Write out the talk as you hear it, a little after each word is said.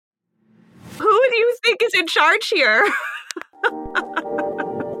who's in charge here.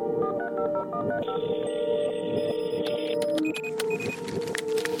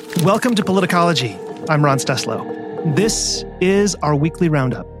 Welcome to Politicology. I'm Ron Steslow. This is our weekly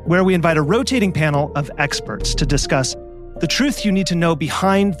roundup, where we invite a rotating panel of experts to discuss the truth you need to know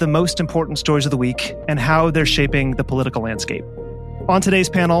behind the most important stories of the week and how they're shaping the political landscape. On today's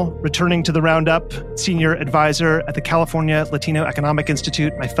panel, returning to the roundup, senior advisor at the California Latino Economic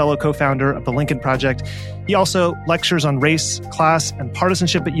Institute, my fellow co-founder of the Lincoln Project. He also lectures on race, class, and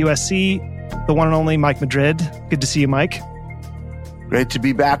partisanship at USC, the one and only Mike Madrid. Good to see you, Mike. Great to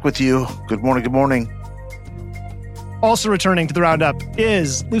be back with you. Good morning, good morning. Also returning to the roundup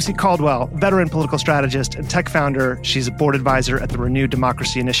is Lucy Caldwell, veteran political strategist and tech founder. She's a board advisor at the Renewed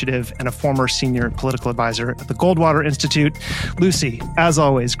Democracy Initiative and a former senior political advisor at the Goldwater Institute. Lucy, as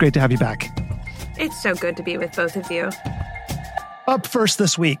always, great to have you back. It's so good to be with both of you. Up first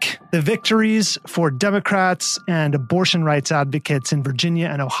this week, the victories for Democrats and abortion rights advocates in Virginia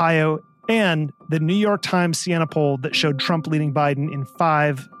and Ohio, and the New York Times Siena poll that showed Trump leading Biden in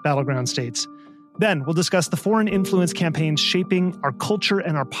 5 battleground states. Then we'll discuss the foreign influence campaigns shaping our culture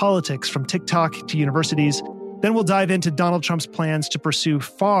and our politics from TikTok to universities. Then we'll dive into Donald Trump's plans to pursue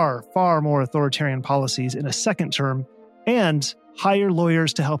far, far more authoritarian policies in a second term and hire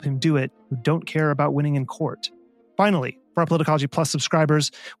lawyers to help him do it who don't care about winning in court. Finally, for our Politicology Plus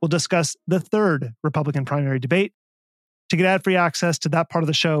subscribers, we'll discuss the third Republican primary debate. To get ad-free access to that part of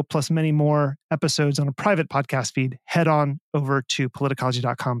the show, plus many more episodes on a private podcast feed, head on over to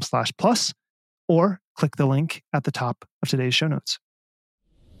politicology.com/plus. or click the link at the top of today's show notes.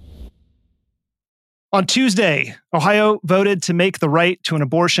 On Tuesday, Ohio voted to make the right to an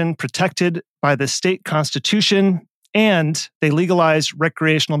abortion protected by the state constitution, and they legalized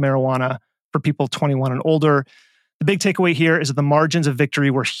recreational marijuana for people 21 and older. The big takeaway here is that the margins of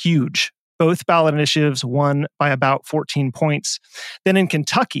victory were huge. Both ballot initiatives won by about 14 points. Then in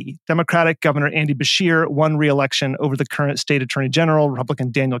Kentucky, Democratic Governor Andy Beshear won re-election over the current state attorney general,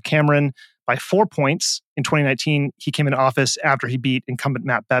 Republican Daniel Cameron, by 4 points. In 2019, he came into office after he beat incumbent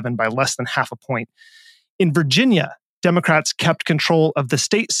Matt Bevin by less than half a point. In Virginia, Democrats kept control of the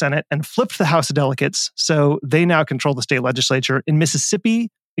state Senate and flipped the House of Delegates, so they now control the state legislature. In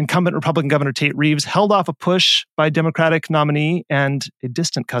Mississippi, incumbent Republican Governor Tate Reeves held off a push by Democratic nominee and a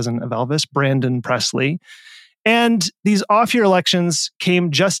distant cousin of Elvis, Brandon Presley. And these off-year elections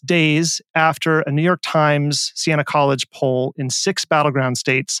came just days after a New York Times Siena College poll in 6 battleground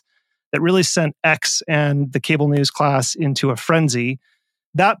states that really sent X and the cable news class into a frenzy.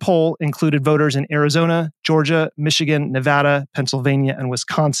 That poll included voters in Arizona, Georgia, Michigan, Nevada, Pennsylvania, and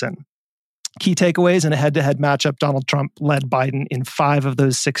Wisconsin. Key takeaways in a head-to-head matchup, Donald Trump led Biden in 5 of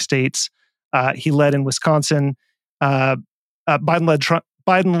those 6 states. He led in Wisconsin. Biden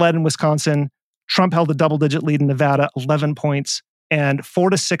led in Wisconsin. Trump held a double-digit lead in Nevada, 11 points, and 4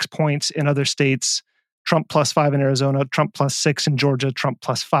 to 6 points in other states. Trump plus 5 in Arizona, Trump plus 6 in Georgia, Trump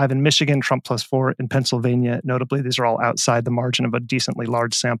plus 5 in Michigan, Trump plus 4 in Pennsylvania. Notably, these are all outside the margin of a decently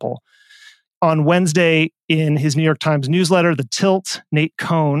large sample. On Wednesday, in his New York Times newsletter, The Tilt, Nate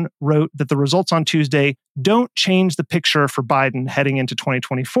Cohn wrote that the results on Tuesday don't change the picture for Biden heading into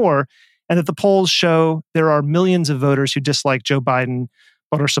 2024, and that the polls show there are millions of voters who dislike Joe Biden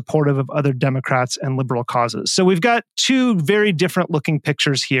but are supportive of other Democrats and liberal causes. So we've got 2 very different looking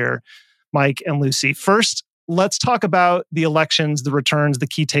pictures here, Mike and Lucy. First, let's talk about the elections, the returns, the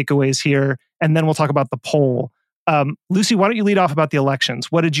key takeaways here, and then we'll talk about the poll. Lucy, why don't you lead off about the elections?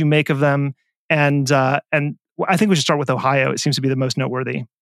 What did you make of them? And I think we should start with Ohio. It seems to be the most noteworthy.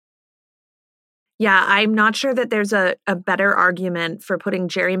 Yeah, I'm not sure that there's a better argument for putting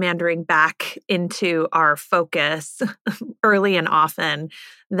gerrymandering back into our focus early and often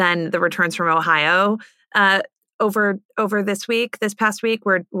than the returns from Ohio. Over this past week,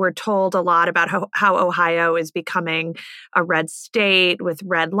 we're told a lot about how Ohio is becoming a red state with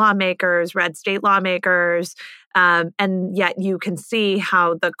red state lawmakers, and yet you can see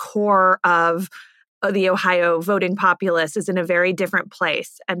how the core of the Ohio voting populace is in a very different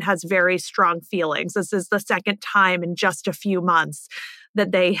place and has very strong feelings. This is the second time in just a few months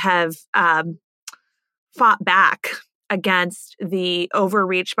that they have fought back against the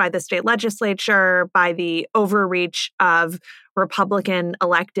overreach by the state legislature, by the overreach of Republican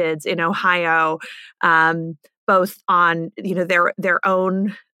electeds in Ohio, both on their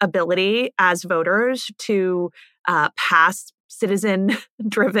own ability as voters to pass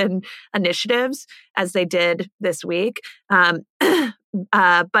citizen-driven initiatives, as they did this week, but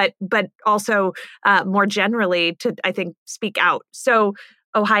also more generally to, I think, speak out. So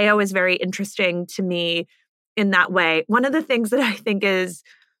Ohio is very interesting to me in that way. One of the things that I think is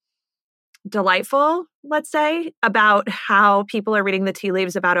delightful let's say, about how people are reading the tea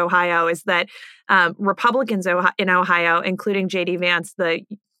leaves about Ohio is that Republicans in Ohio, including J.D. Vance, the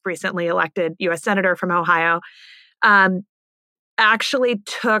recently elected U.S. Senator from Ohio, actually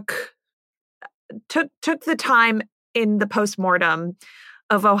took the time in the postmortem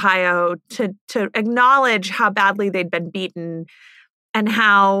of Ohio to acknowledge how badly they'd been beaten and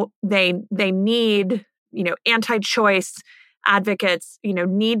how they need, anti-choice advocates,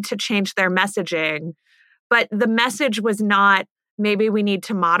 need to change their messaging. But the message was not, maybe we need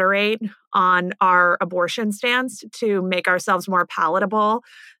to moderate on our abortion stance to make ourselves more palatable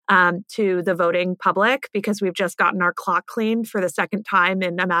to the voting public because we've just gotten our clock cleaned for the second time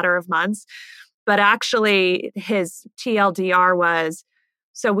in a matter of months. But actually, his TLDR was,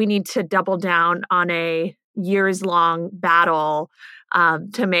 so we need to double down on a years-long battle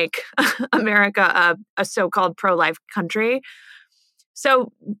to make America a so-called pro-life country.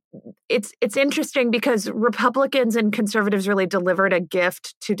 So it's interesting because Republicans and conservatives really delivered a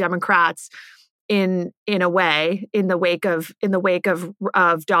gift to Democrats in a way in the wake of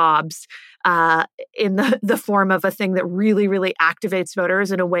Dobbs, in the form of a thing that really, really activates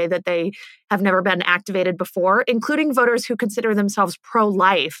voters in a way that they have never been activated before, including voters who consider themselves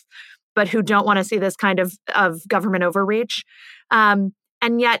pro-life, but who don't want to see this kind of government overreach. And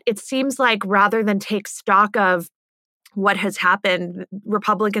yet it seems like rather than take stock of what has happened,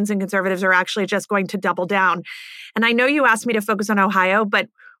 Republicans and conservatives are actually just going to double down. And I know you asked me to focus on Ohio, but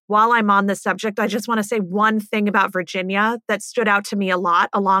while I'm on this subject, I just want to say one thing about Virginia that stood out to me a lot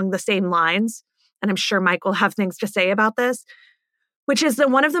along the same lines. And I'm sure Mike will have things to say about this, which is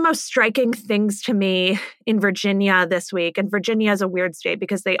that one of the most striking things to me in Virginia this week, and Virginia is a weird state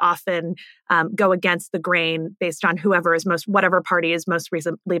because they often go against the grain based on whatever party is most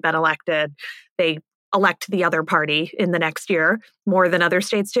recently been elected. They elect the other party in the next year more than other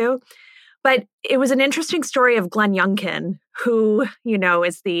states do. But it was an interesting story of Glenn Youngkin, who,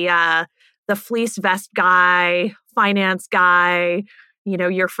 is the fleece vest guy, finance guy,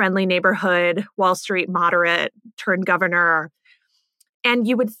 your friendly neighborhood Wall Street moderate turned governor. And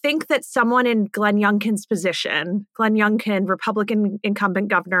you would think that someone in Glenn Youngkin's position, Glenn Youngkin, Republican incumbent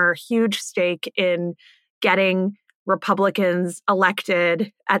governor, huge stake in getting Republicans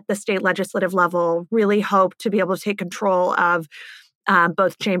elected at the state legislative level, really hope to be able to take control of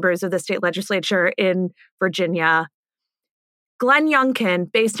both chambers of the state legislature in Virginia. Glenn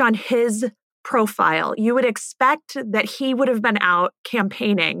Youngkin, based on his profile, you would expect that he would have been out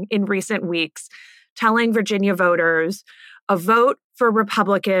campaigning in recent weeks, telling Virginia voters a vote for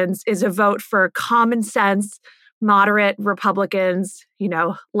Republicans is a vote for common sense, moderate Republicans,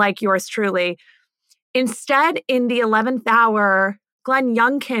 like yours truly. Instead, in the 11th hour, Glenn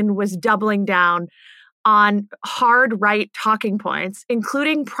Youngkin was doubling down on hard right talking points,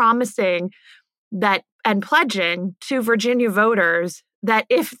 including promising that and pledging to Virginia voters that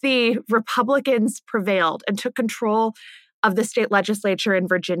if the Republicans prevailed and took control of the state legislature in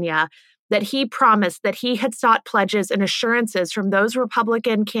Virginia, that he promised that he had sought pledges and assurances from those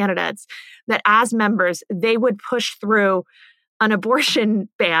Republican candidates that as members, they would push through an abortion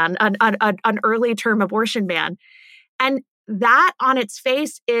ban, an early term abortion ban. And that on its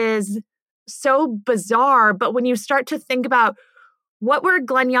face is so bizarre. But when you start to think about what were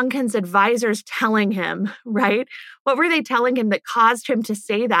Glenn Youngkin's advisors telling him, right? What were they telling him that caused him to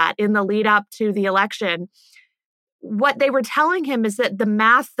say that in the lead up to the election? What they were telling him is that the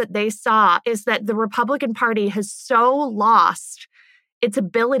math that they saw is that the Republican Party has so lost its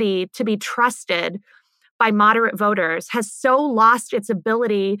ability to be trusted by moderate voters, has so lost its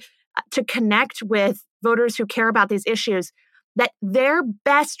ability to connect with voters who care about these issues, that their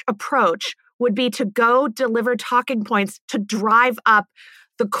best approach would be to go deliver talking points to drive up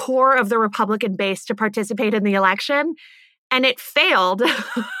the core of the Republican base to participate in the election. And it failed.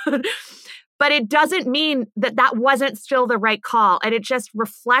 But it doesn't mean that that wasn't still the right call. And it just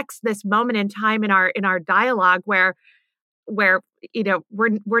reflects this moment in time in our dialogue where we're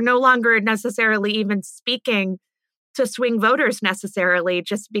no longer necessarily even speaking to swing voters necessarily,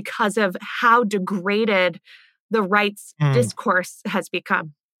 just because of how degraded the right's discourse has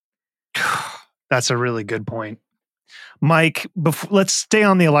become. That's a really good point. Mike, let's stay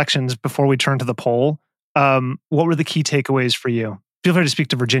on the elections before we turn to the poll. What were the key takeaways for you? Feel free to speak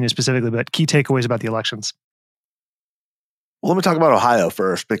to Virginia specifically, but key takeaways about the elections. Well, let me talk about Ohio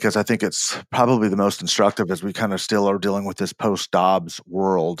first, because I think it's probably the most instructive as we kind of still are dealing with this post-Dobbs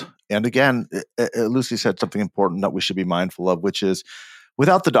world. And again, Lucy said something important that we should be mindful of, which is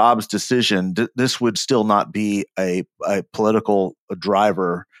without the Dobbs decision, this would still not be a political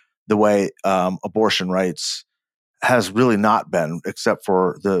driver the way abortion rights has really not been, except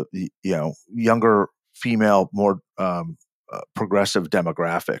for the younger female, more progressive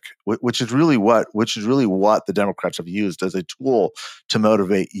demographic, which is really what the Democrats have used as a tool to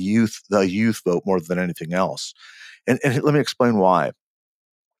motivate the youth vote more than anything else. And let me explain why.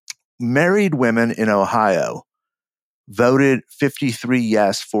 Married women in Ohio voted 53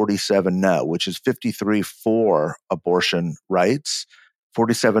 yes, 47 no, which is 53 for abortion rights,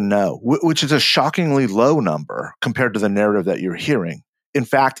 47 no, which is a shockingly low number compared to the narrative that you're hearing. In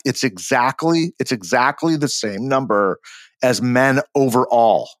fact, it's exactly the same number as men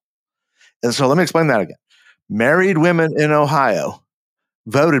overall. And so let me explain that again. Married women in Ohio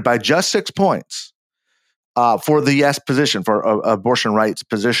voted by just 6 points for the yes position, for abortion rights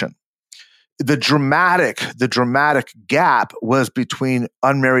position. The dramatic gap was between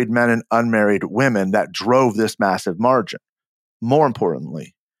unmarried men and unmarried women that drove this massive margin. More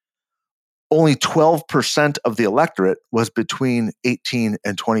importantly, only 12% of the electorate was between 18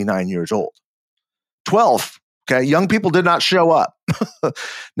 and 29 years old. 12. Okay, young people did not show up.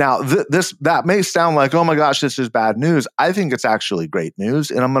 Now, that may sound like, oh my gosh, this is bad news. I think it's actually great news,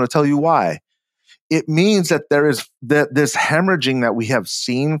 and I'm going to tell you why. It means that this hemorrhaging that we have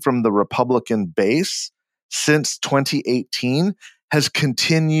seen from the Republican base since 2018 has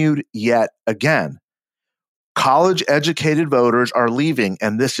continued yet again. College-educated voters are leaving,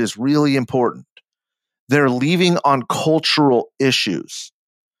 and this is really important. They're leaving on cultural issues.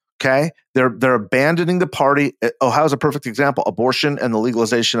 Okay, they're abandoning the party. Ohio's a perfect example: abortion and the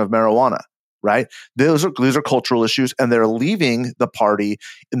legalization of marijuana. Right, these are cultural issues, and they're leaving the party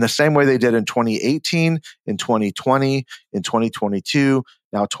in the same way they did in 2018, in 2020, in 2022,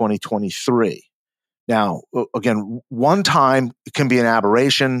 now 2023. Now, again, one time it can be an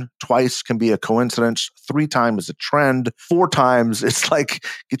aberration, twice can be a coincidence, 3 times is a trend, 4 times it's like,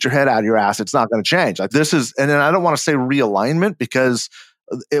 get your head out of your ass. It's not going to change. Like this is, and then I don't want to say realignment because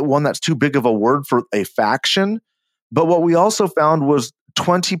one that's too big of a word for a faction. But what we also found was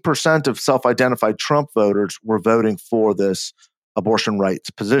 20% of self-identified Trump voters were voting for this abortion rights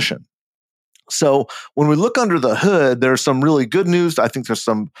position. So when we look under the hood, there's some really good news. I think there's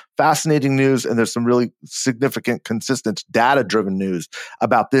some fascinating news, and there's some really significant, consistent, data-driven news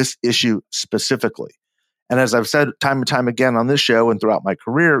about this issue specifically. And as I've said time and time again on this show and throughout my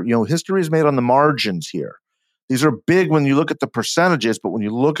career, history is made on the margins here. These are big when you look at the percentages, but when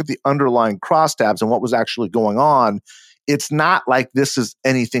you look at the underlying crosstabs and what was actually going on, it's not like this is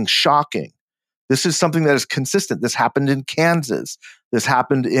anything shocking. This is something that is consistent. This happened in Kansas. This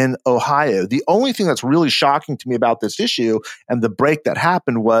happened in Ohio. The only thing that's really shocking to me about this issue and the break that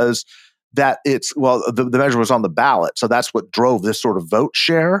happened was that the measure was on the ballot. So that's what drove this sort of vote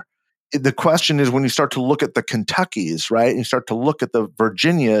share. The question is when you start to look at the Kentuckys, right? And you start to look at the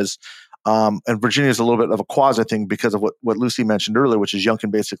Virginias, and Virginia is a little bit of a quasi thing because of what Lucy mentioned earlier, which is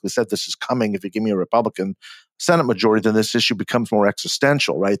Youngkin basically said this is coming. If you give me a Republican Senate majority, then this issue becomes more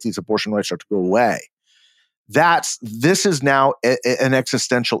existential, right? These abortion rights start to go away. This is now an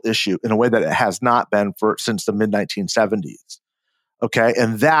existential issue in a way that it has not been since the mid 1970s. Okay,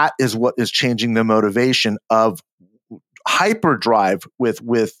 and that is what is changing the motivation of hyperdrive with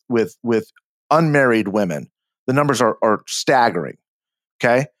unmarried women. The numbers are staggering.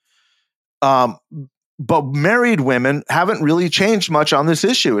 Okay. But married women haven't really changed much on this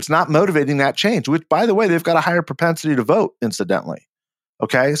issue. It's not motivating that change, which, by the way, they've got a higher propensity to vote, incidentally.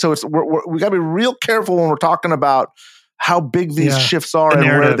 Okay, so we got to be real careful when we're talking about how big these shifts are and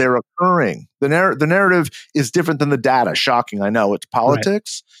where they're occurring. The narrative is different than the data. Shocking, I know, it's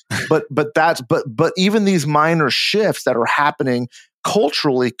politics, right. but even these minor shifts that are happening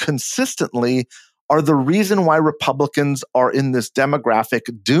culturally consistently are the reason why Republicans are in this demographic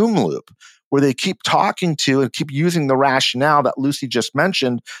doom loop, where they keep talking to and keep using the rationale that Lucy just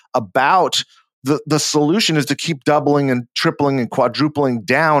mentioned about the solution is to keep doubling and tripling and quadrupling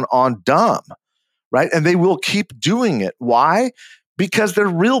down on dumb, right? And they will keep doing it. Why? Because their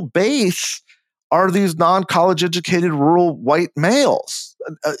real base are these non-college educated rural white males.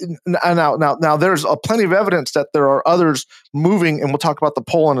 Now, there's plenty of evidence that there are others moving, and we'll talk about the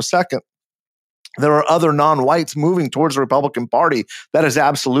poll in a second. There are other non-whites moving towards the Republican Party. That is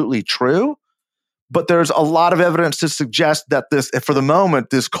absolutely true. But there's a lot of evidence to suggest that for the moment,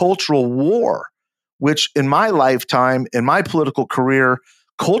 this cultural war, which in my lifetime, in my political career,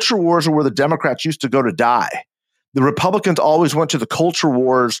 culture wars are where the Democrats used to go to die. The Republicans always went to the culture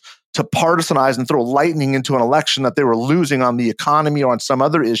wars to partisanize and throw lightning into an election that they were losing on the economy or on some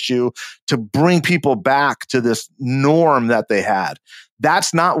other issue to bring people back to this norm that they had.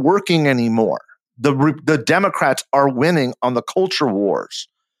 That's not working anymore. The Democrats are winning on the culture wars.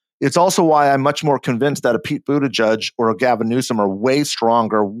 It's also why I'm much more convinced that a Pete Buttigieg or a Gavin Newsom are way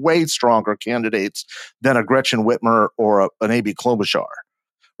stronger candidates than a Gretchen Whitmer or an A.B. Klobuchar,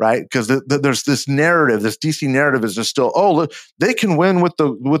 right? Because there's this narrative, this DC narrative is just still, look, they can win with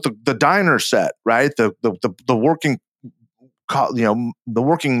the diner set, right? The working, the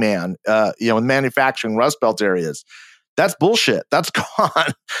working man, in manufacturing, Rust Belt areas. That's bullshit. That's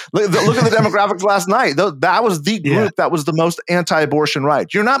gone. Look at the demographics last night. That was the group that was the most anti-abortion right.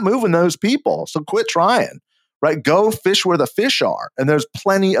 You're not moving those people, so quit trying, right? Go fish where the fish are. And there's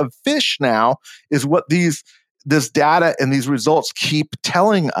plenty of fish now, is what this data and these results keep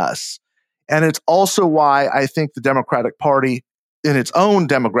telling us. And it's also why I think the Democratic Party, in its own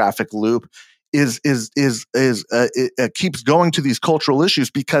demographic loop, keeps going to these cultural issues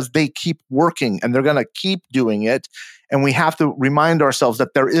because they keep working and they're going to keep doing it. And we have to remind ourselves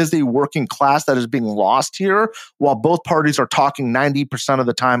that there is a working class that is being lost here, while both parties are talking 90% of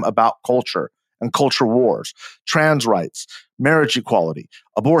the time about culture and culture wars, trans rights, marriage equality,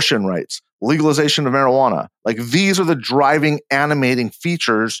 abortion rights, legalization of marijuana. Like, these are the driving, animating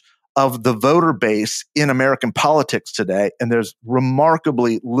features of the voter base in American politics today. And there's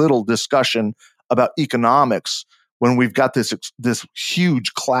remarkably little discussion about economics when we've got this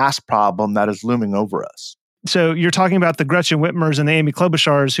huge class problem that is looming over us. So you're talking about the Gretchen Whitmers and the Amy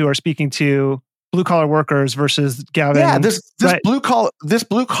Klobuchars who are speaking to blue collar workers versus Gavin. Yeah, this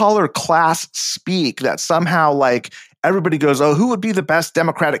blue collar class speak that somehow, like, everybody goes, oh, who would be the best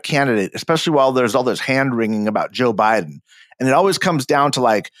Democratic candidate, especially while there's all this hand wringing about Joe Biden. And it always comes down to,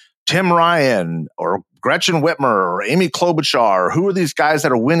 like, Tim Ryan or Gretchen Whitmer or Amy Klobuchar. Who are these guys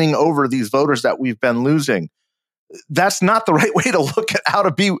that are winning over these voters that we've been losing? That's not the right way to look at how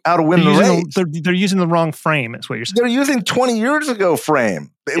to win the race. They're using the wrong frame, is what you're saying. They're using 20 years ago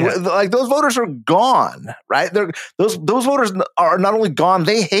frame. Like, those voters are gone, right? Those voters are not only gone,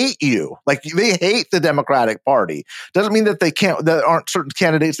 they hate you. Like, they hate the Democratic Party. Doesn't mean that there aren't certain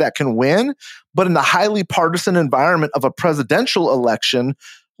candidates that can win, but in the highly partisan environment of a presidential election,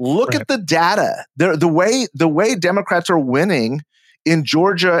 look at the data. The way Democrats are winning in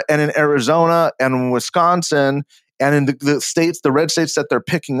Georgia and in Arizona and in Wisconsin and in the red states that they're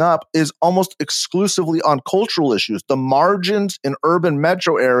picking up is almost exclusively on cultural issues. The margins in urban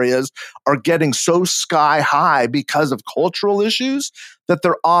metro areas are getting so sky high because of cultural issues that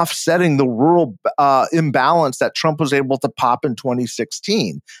they're offsetting the rural imbalance that Trump was able to pop in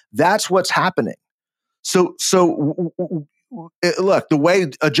 2016. That's what's happening. So look, the way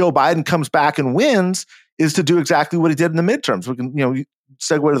Joe Biden comes back and wins is to do exactly what he did in the midterms. We can,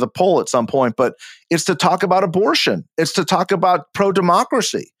 segue to the poll at some point, but it's to talk about abortion. It's to talk about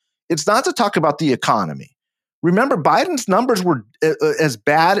pro-democracy. It's not to talk about the economy. Remember, Biden's numbers were as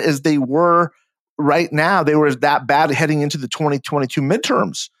bad as they were right now. They were that bad heading into the 2022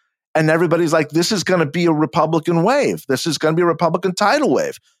 midterms. And everybody's like, this is going to be a Republican wave. This is going to be a Republican tidal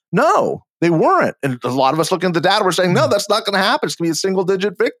wave. No, they weren't. And a lot of us looking at the data, we're saying, no, that's not going to happen. It's going to be a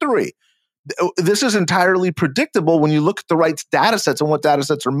single-digit victory. This is entirely predictable when you look at the right data sets and what data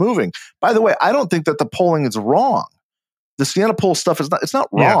sets are moving. By the way, I don't think that the polling is wrong. The Siena poll stuff it's not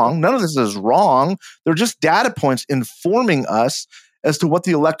wrong. None of this is wrong. They're just data points informing us as to what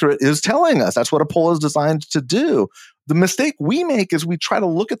the electorate is telling us. That's what a poll is designed to do. The mistake we make is we try to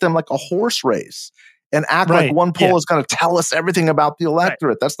look at them like a horse race and act like one poll is going to tell us everything about the electorate.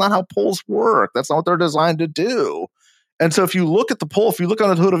 Right. That's not how polls work. That's not what they're designed to do. And so if you look at the poll, if you look on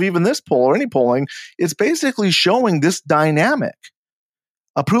the hood of even this poll or any polling, it's basically showing this dynamic.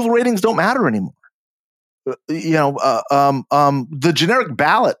 Approval ratings don't matter anymore. The generic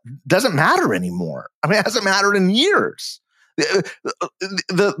ballot doesn't matter anymore. I mean, it hasn't mattered in years.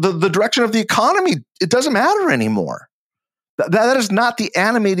 The direction of the economy, it doesn't matter anymore. That is not the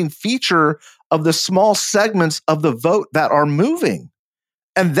animating feature of the small segments of the vote that are moving.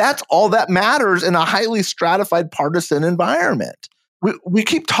 And that's all that matters in a highly stratified partisan environment. We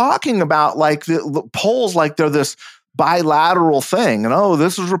keep talking about like the polls like they're this bilateral thing. And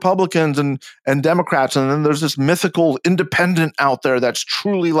this is Republicans and Democrats. And then there's this mythical independent out there that's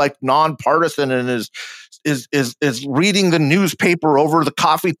truly like nonpartisan and is reading the newspaper over the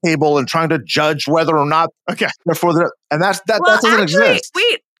coffee table and trying to judge whether or not that doesn't exist.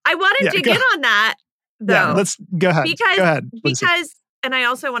 Wait, I want to dig in on that though. Yeah, let's go ahead. Because and I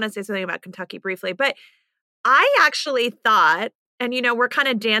also want to say something about Kentucky briefly, but I actually thought, and we're kind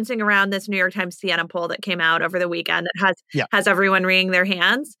of dancing around this New York Times Siena poll that came out over the weekend that has everyone wringing their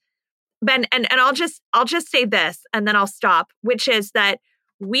hands. Ben, and I'll just say this and then I'll stop, which is that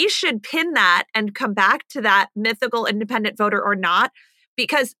we should pin that and come back to that mythical independent voter or not,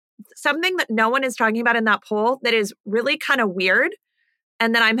 because something that no one is talking about in that poll that is really kind of weird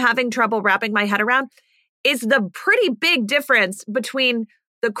and that I'm having trouble wrapping my head around is the pretty big difference between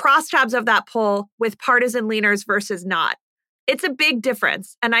the crosstabs of that poll with partisan leaners versus not. It's a big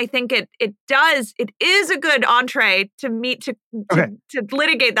difference. And I think it is a good entree to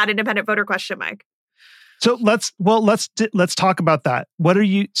litigate that independent voter question, Mike. So let's talk about that.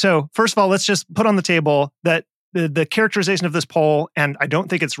 So first of all, let's just put on the table that the characterization of this poll, and I don't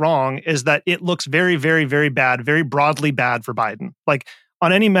think it's wrong, is that it looks very, very, very bad, very broadly bad for Biden. Like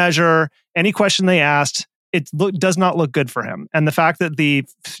on any measure, any question they asked, does not look good for him. And the fact that the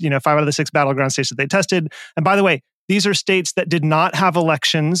 5 out of the 6 battleground states that they tested, and by the way, these are states that did not have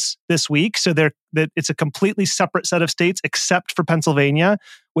elections this week, so it's a completely separate set of states, except for Pennsylvania,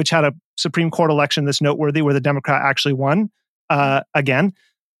 which had a Supreme Court election that's noteworthy, where the Democrat actually won again.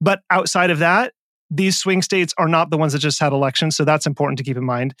 But outside of that, these swing states are not the ones that just had elections, so that's important to keep in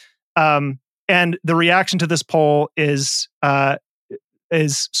mind. And the reaction to this poll is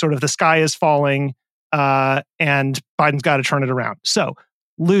sort of the sky is falling, and Biden's got to turn it around. So,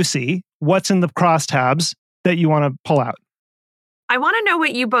 Lucy, what's in the crosstabs that you want to pull out? I want to know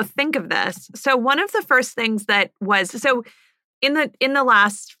what you both think of this. So one of the first things that was, so in the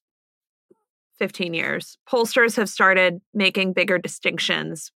last 15 years, pollsters have started making bigger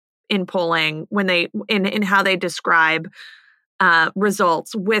distinctions in polling when in how they describe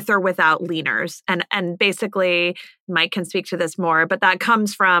results with or without leaners. And basically, Mike can speak to this more, but that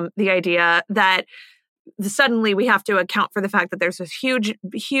comes from the idea that suddenly we have to account for the fact that there's this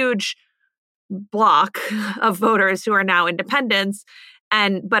huge block of voters who are now independents.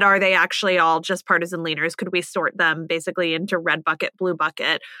 But are they actually all just partisan leaners? Could we sort them basically into red bucket, blue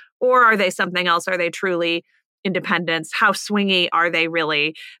bucket? Or are they something else? Are they truly independents? How swingy are they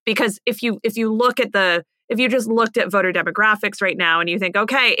really? Because if you just looked at voter demographics right now and you think,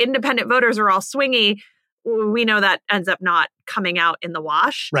 okay, independent voters are all swingy, we know that ends up not coming out in the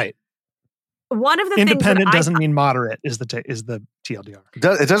wash. Right. One of the independent things doesn't mean moderate is the TLDR.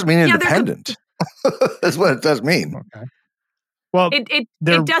 It doesn't mean independent. That's what it does mean. Okay. Well, it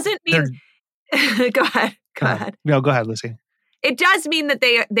doesn't mean. Go ahead. Go ahead. No, go ahead, Lucy. It does mean that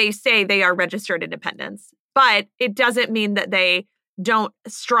they say they are registered independents, but it doesn't mean that they don't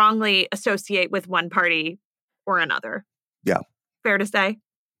strongly associate with one party or another. Yeah. Fair to say?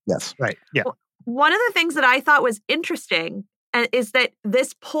 Yes. Right. Yeah. Well, one of the things that I thought was interesting is that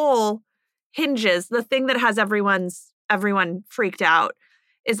this poll hinges, the thing that has everyone freaked out,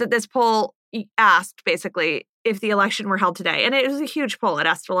 is that this poll asked basically if the election were held today. And it was a huge poll. It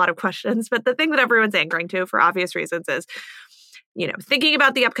asked a lot of questions. But the thing that everyone's anchoring to for obvious reasons is, thinking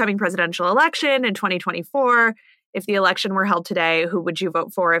about the upcoming presidential election in 2024, if the election were held today, who would you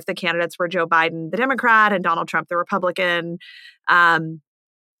vote for if the candidates were Joe Biden, the Democrat, and Donald Trump, the Republican? And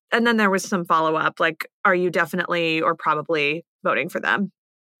then there was some follow-up, like, are you definitely or probably voting for them?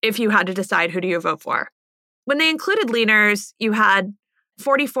 If you had to decide, who do you vote for? When they included leaners, you had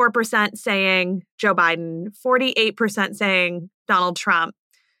 44% saying Joe Biden, 48% saying Donald Trump,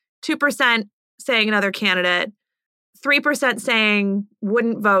 2% saying another candidate, 3% saying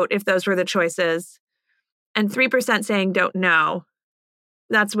wouldn't vote if those were the choices, and 3% saying don't know.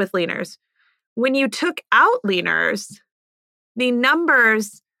 That's with leaners. When you took out leaners, the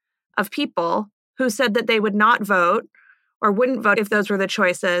numbers of people who said that they would not vote or wouldn't vote if those were the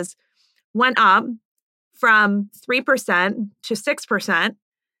choices went up from 3% to 6%.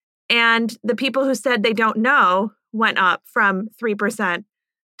 And the people who said they don't know went up from 3%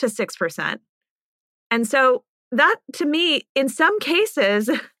 to 6%. And so that, to me, in some cases,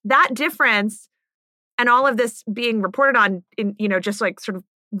 that difference and all of this being reported on, just like sort of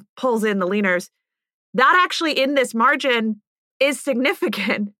pulls in the leaners, that actually in this margin is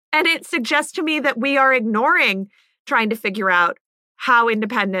significant. And it suggests to me that we are ignoring trying to figure out how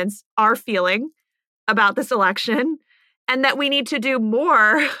independents are feeling about this election, and that we need to do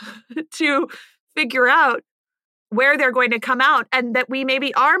more to figure out where they're going to come out, and that we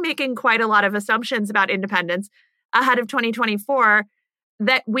maybe are making quite a lot of assumptions about independents ahead of 2024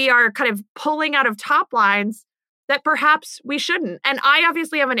 that we are kind of pulling out of top lines that perhaps we shouldn't. And I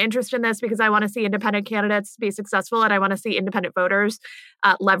obviously have an interest in this because I want to see independent candidates be successful, and I want to see independent voters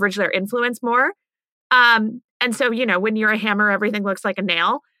leverage their influence more. And so, when you're a hammer, everything looks like a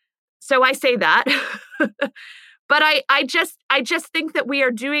nail. So I say that. But I just think that we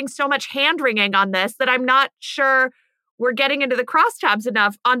are doing so much hand-wringing on this that I'm not sure we're getting into the crosstabs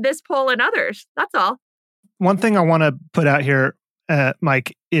enough on this poll and others. That's all. One thing I want to put out here,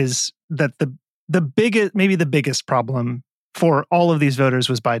 Mike, is that the biggest problem for all of these voters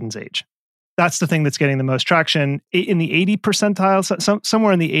was Biden's age. That's the thing that's getting the most traction. In the 80 percentile,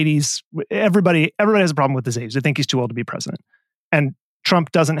 somewhere in the 80s, everybody has a problem with his age. They think he's too old to be president. And Trump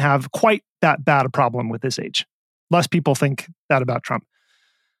doesn't have quite that bad a problem with this age. Less people think that about Trump.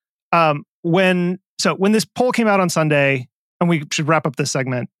 When this poll came out on Sunday, and we should wrap up this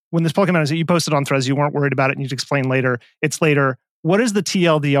segment. When this poll came out, you posted on Threads, you weren't worried about it, and you'd explain later. It's later. What is the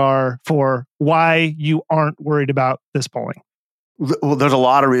TLDR for why you aren't worried about this polling? Well, there's a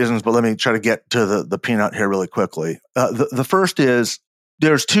lot of reasons, but let me try to get to the peanut here really quickly. The first is,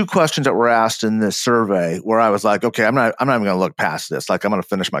 there's two questions that were asked in this survey where I was like, okay, I'm not even going to look past this. Like, I'm going to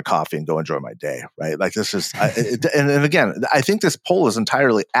finish my coffee and go enjoy my day, right? Like, this is, and again, I think this poll is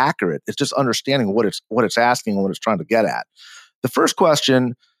entirely accurate. It's just understanding what it's asking and what it's trying to get at. The first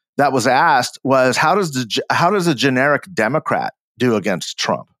question that was asked was, how does a generic Democrat do against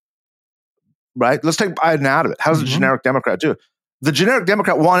Trump? Right? Let's take Biden out of it. How does a generic Democrat do? The generic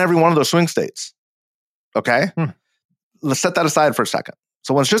Democrat won every one of those swing states. Okay? Let's set that aside for a second.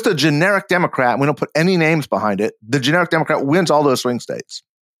 So when it's just a generic Democrat, and we don't put any names behind it, the generic Democrat wins all those swing states.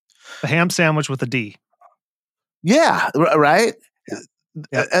 The ham sandwich with a D. Yeah, right?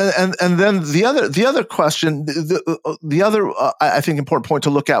 Yeah. And then the other question, the other I think important point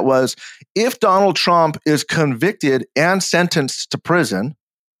to look at was, if Donald Trump is convicted and sentenced to prison,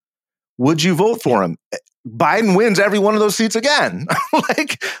 would you vote for him? Biden wins every one of those seats again.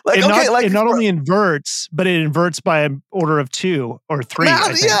 It not only inverts, but it inverts by an order of 2 or 3.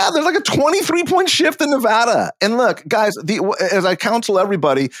 Yeah, there's like a 23-point shift in Nevada. And look, guys, as I counsel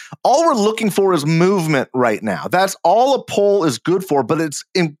everybody, all we're looking for is movement right now. That's all a poll is good for, but it's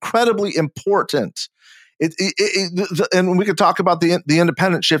incredibly important. And we could talk about the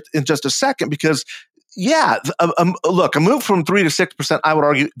independent shift in just a second, because look, a move from 3 to 6%, I would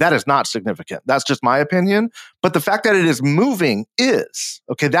argue that is not significant. That's just my opinion. But the fact that it is moving is,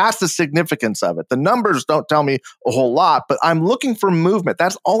 okay, that's the significance of it. The numbers don't tell me a whole lot, but I'm looking for movement.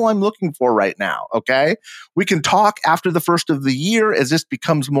 That's all I'm looking for right now, okay? We can talk after the first of the year as this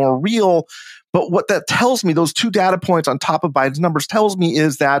becomes more real. But what that tells me, those two data points on top of Biden's numbers, tells me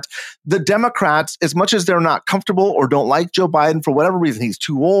is that the Democrats, as much as they're not comfortable or don't like Joe Biden for whatever reason, he's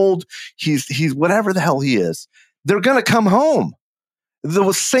too old, he's whatever the hell he is, they're going to come home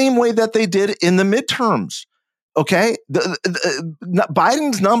the same way that they did in the midterms. Okay,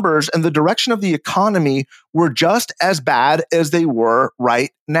 Biden's numbers and the direction of the economy were just as bad as they were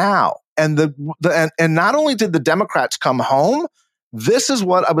right now, and and not only did the Democrats come home. This is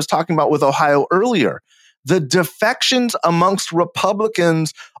what I was talking about with Ohio earlier. The defections amongst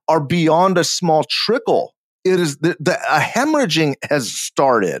Republicans are beyond a small trickle. It is a hemorrhaging has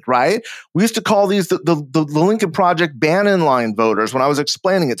started, right? We used to call these the Lincoln Project Bannon line voters. When I was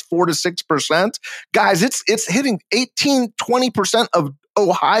explaining, it's 4 to 6%. Guys, it's hitting 18-20% of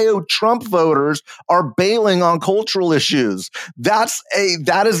Ohio Trump voters are bailing on cultural issues. That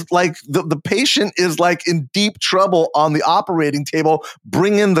is like the patient is like in deep trouble on the operating table.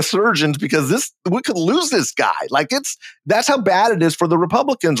 Bring in the surgeons, because we could lose this guy. Like, that's how bad it is for the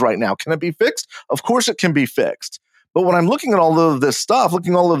Republicans right now. Can it be fixed? Of course it can be fixed. But when I'm looking at all of this stuff,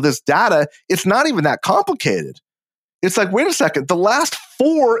 looking at all of this data, it's not even that complicated. It's like, wait a second, the last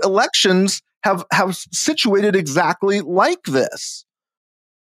 4 elections have situated exactly like this.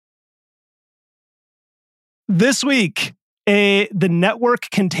 This week, the Network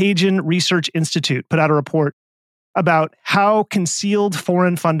Contagion Research Institute put out a report about how concealed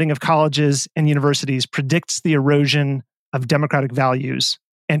foreign funding of colleges and universities predicts the erosion of democratic values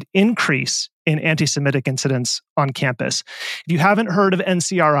and increase in anti-Semitic incidents on campus. If you haven't heard of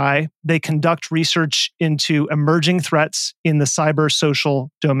NCRI, they conduct research into emerging threats in the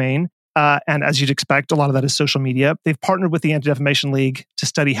cyber-social domain. And as you'd expect, a lot of that is social media. They've partnered with the Anti-Defamation League to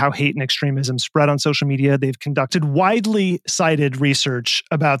study how hate and extremism spread on social media. They've conducted widely cited research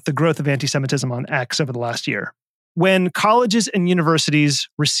about the growth of anti-Semitism on X over the last year. When colleges and universities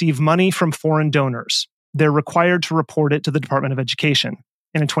receive money from foreign donors, they're required to report it to the Department of Education.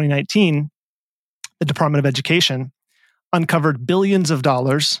 And in 2019, the Department of Education uncovered billions of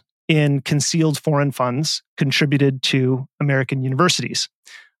dollars in concealed foreign funds contributed to American universities.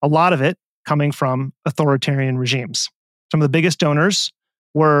 A lot of it coming from authoritarian regimes. Some of the biggest donors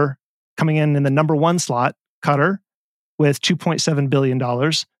were coming in the number 1 slot, Qatar, with $2.7 billion.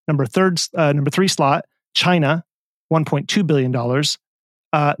 Number 3 slot, China, $1.2 billion.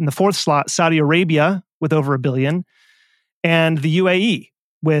 In the 4th slot, Saudi Arabia, with over $1 billion. And the UAE,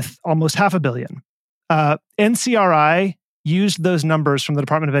 with almost $500 million. NCRI used those numbers from the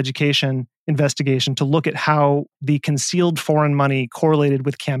Department of Education investigation to look at how the concealed foreign money correlated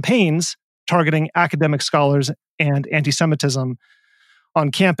with campaigns targeting academic scholars and anti-Semitism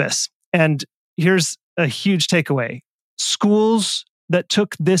on campus. And here's a huge takeaway. Schools that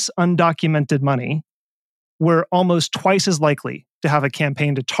took this undocumented money were almost twice as likely to have a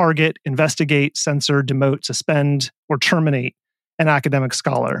campaign to target, investigate, censor, demote, suspend, or terminate an academic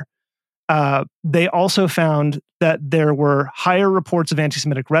scholar. They also found that there were higher reports of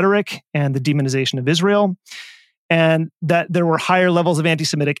anti-Semitic rhetoric and the demonization of Israel, and that there were higher levels of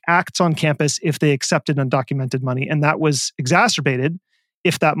anti-Semitic acts on campus if they accepted undocumented money. And that was exacerbated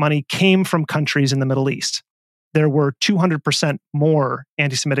if that money came from countries in the Middle East. There were 200% more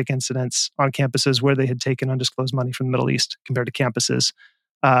anti-Semitic incidents on campuses where they had taken undisclosed money from the Middle East compared to campuses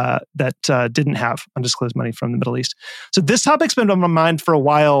that didn't have undisclosed money from the Middle East. So this topic's been on my mind for a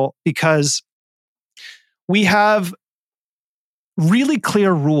while because we have really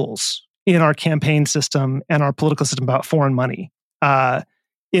clear rules in our campaign system and our political system about foreign money.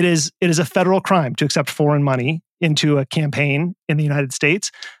 It is a federal crime to accept foreign money into a campaign in the United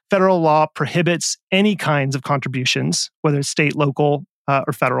States. Federal law prohibits any kinds of contributions, whether it's state, local,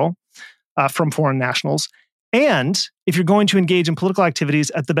 or federal, from foreign nationals. And if you're going to engage in political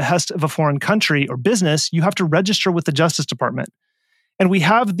activities at the behest of a foreign country or business, you have to register with the Justice Department. And we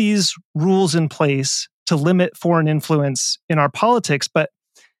have these rules in place to limit foreign influence in our politics. But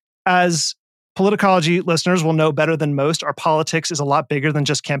as politicology listeners will know better than most, our politics is a lot bigger than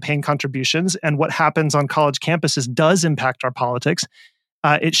just campaign contributions. And what happens on college campuses does impact our politics.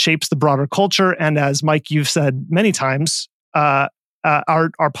 It shapes the broader culture. And as Mike, you've said many times, our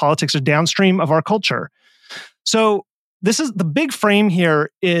politics are downstream of our culture. So this is the big frame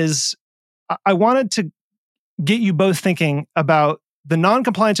here is I wanted to get you both thinking about the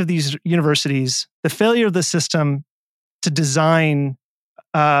non-compliance of these universities, the failure of the system to design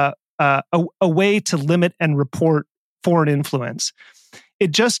a way to limit and report foreign influence.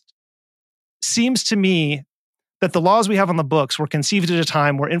 It just seems to me that the laws we have on the books were conceived at a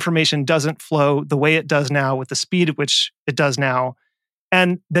time where information doesn't flow the way it does now with the speed at which it does now,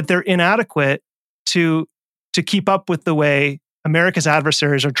 and that they're inadequate to keep up with the way America's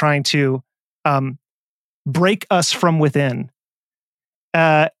adversaries are trying to break us from within.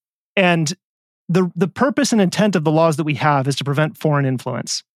 And the purpose and intent of the laws that we have is to prevent foreign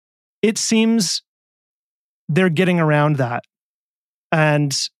influence. It seems they're getting around that.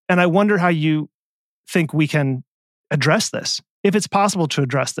 And I wonder how you think we can address this, if it's possible to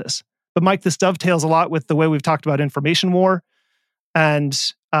address this. But Mike, this dovetails a lot with the way we've talked about information war, and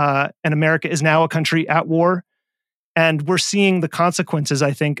America is now a country at war. And we're seeing the consequences,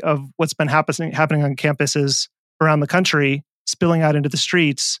 I think, of what's been happening on campuses around the country, spilling out into the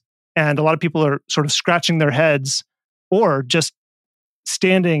streets. And a lot of people are sort of scratching their heads or just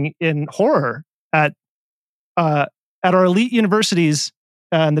standing in horror at our elite universities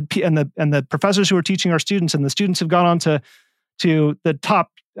and the professors who are teaching our students, and the students have gone on to the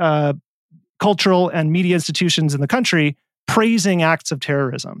top cultural and media institutions in the country, praising acts of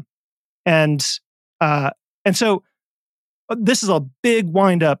terrorism. And so this is a big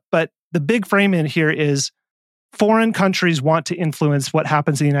windup, but the big frame in here is foreign countries want to influence what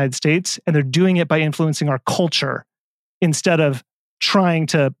happens in the United States, and they're doing it by influencing our culture instead of trying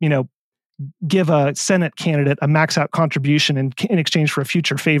to, give a Senate candidate a max out contribution in exchange for a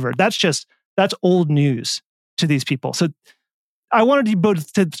future favor. That's old news to these people. So I wanted you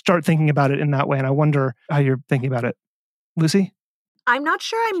both to start thinking about it in that way, and I wonder how you're thinking about it. Lucy? I'm not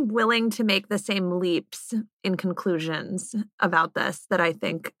sure I'm willing to make the same leaps in conclusions about this that I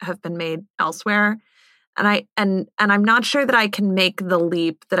think have been made elsewhere. And I'm not sure that I can make the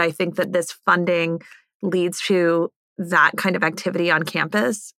leap that I think that this funding leads to that kind of activity on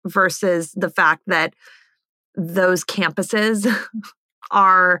campus versus the fact that those campuses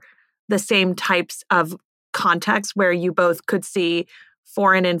are the same types of contexts where you both could see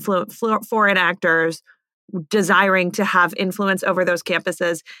foreign actors desiring to have influence over those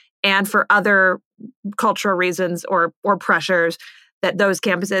campuses, and for other cultural reasons or pressures, that those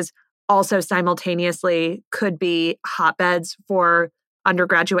campuses also simultaneously could be hotbeds for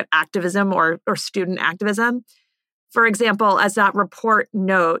undergraduate activism or student activism. For example, as that report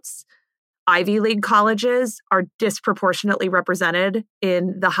notes, Ivy League colleges are disproportionately represented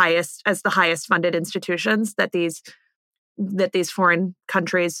in the highest funded institutions that these foreign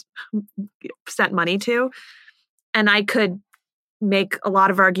countries sent money to. And I could make a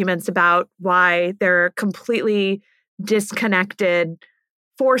lot of arguments about why they're completely disconnected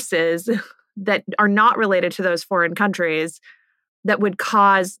forces that are not related to those foreign countries that would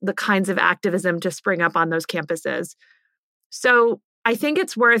cause the kinds of activism to spring up on those campuses. So I think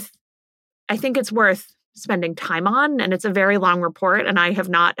it's worth spending time on, and it's a very long report, and I have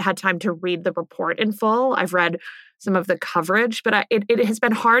not had time to read the report in full. I've read some of the coverage, but it has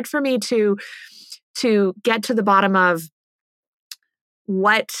been hard for me to get to the bottom of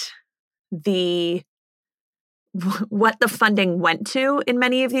what the what the funding went to in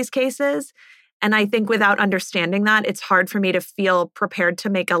many of these cases. And I think without understanding that, it's hard for me to feel prepared to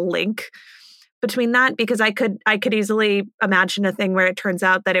make a link between that, because I could easily imagine a thing where it turns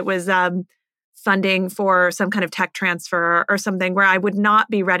out that it was funding for some kind of tech transfer or something where I would not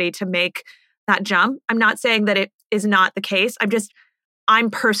be ready to make that jump. I'm not saying that it is not the case. I'm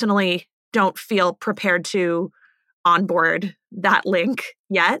personally don't feel prepared to onboard that link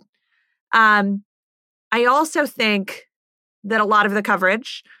yet. I also think that a lot of the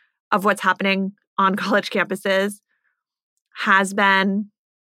coverage of what's happening on college campuses has been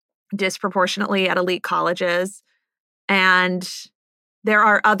disproportionately at elite colleges. And there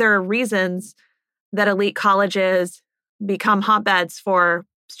are other reasons that elite colleges become hotbeds for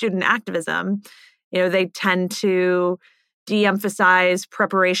student activism. They tend to de-emphasize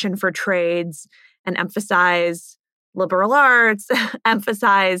preparation for trades and emphasize liberal arts,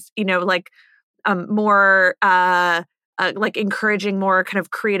 emphasize, more like encouraging more kind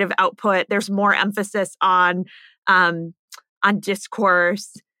of creative output. There's more emphasis on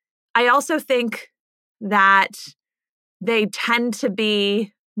discourse. I also think that they tend to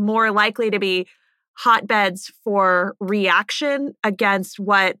be more likely to be hotbeds for reaction against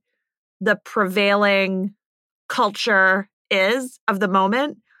what the prevailing culture is of the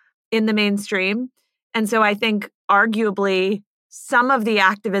moment in the mainstream. And so I think arguably some of the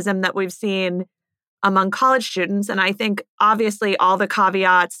activism that we've seen among college students, and I think obviously all the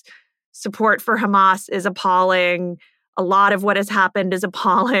caveats, support for Hamas is appalling. A lot of what has happened is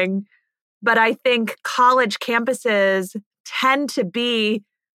appalling. But I think college campuses tend to be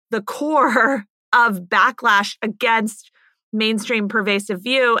the core of backlash against mainstream pervasive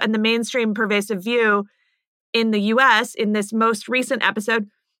view. And the mainstream pervasive view in the US in this most recent episode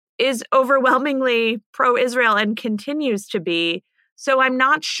is overwhelmingly pro-Israel and continues to be. So I'm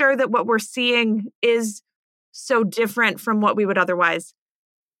not sure that what we're seeing is so different from what we would otherwise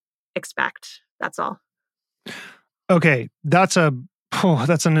expect. That's all. Okay, that's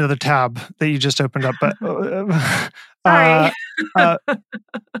another tab that you just opened up. But sorry,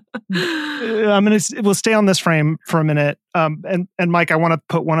 we'll stay on this frame for a minute. And Mike, I want to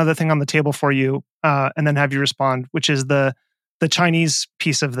put one other thing on the table for you, and then have you respond, which is the Chinese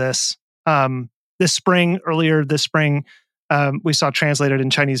piece of this. Earlier this spring, we saw translated in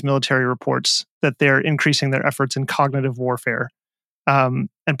Chinese military reports that they're increasing their efforts in cognitive warfare. And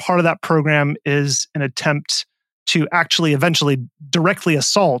part of that program is an attempt to actually eventually directly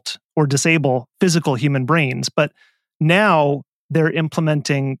assault or disable physical human brains. But now they're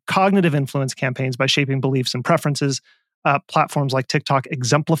implementing cognitive influence campaigns by shaping beliefs and preferences. Platforms like TikTok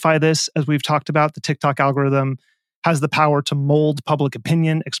exemplify this, as we've talked about. The TikTok algorithm has the power to mold public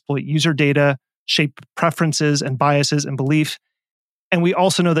opinion, exploit user data, shape preferences and biases and belief. And we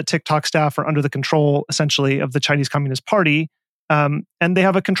also know that TikTok staff are under the control, essentially, of the Chinese Communist Party, and they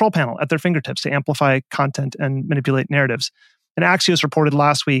have a control panel at their fingertips to amplify content and manipulate narratives. And Axios reported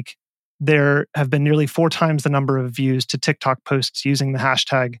last week there have been nearly 4 times the number of views to TikTok posts using the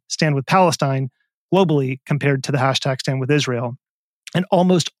hashtag #StandWithPalestine globally compared to the hashtag #StandWithIsrael. And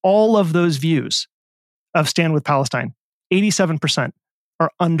almost all of those views of Stand With Palestine, 87%,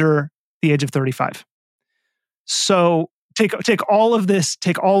 are under the age of 35. So take all of this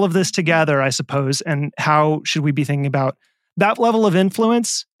together, I suppose, and how should we be thinking about that level of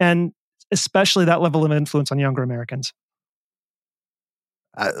influence, and especially that level of influence on younger Americans?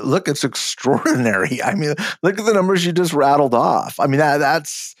 Look, it's extraordinary. I mean, look at the numbers you just rattled off. I mean,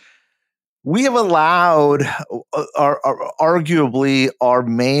 that's we have allowed arguably our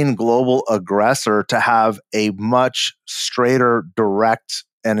main global aggressor to have a much straighter, direct,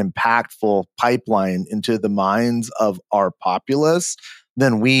 and impactful pipeline into the minds of our populace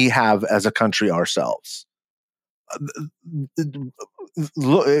than we have as a country ourselves. And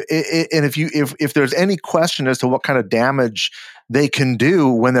if there's any question as to what kind of damage they can do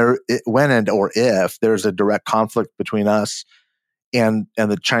when or if there's a direct conflict between us and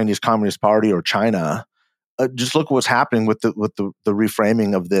the Chinese Communist Party or China, just look at what's happening with the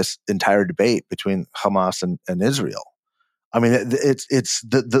reframing of this entire debate between Hamas and Israel. I mean, it's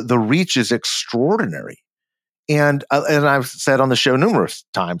the reach is extraordinary. And I've said on the show numerous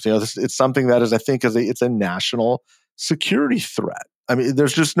times, it's something that is, I think, it's a national security threat. I mean,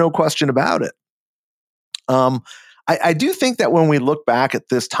 there's just no question about it. I do think that when we look back at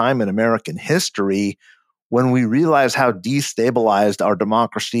this time in American history, when we realize how destabilized our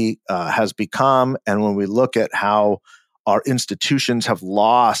democracy has become, and when we look at how our institutions have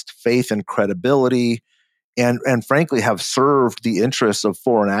lost faith and credibility, and frankly have served the interests of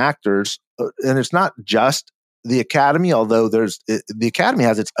foreign actors, and it's not just the academy, although the academy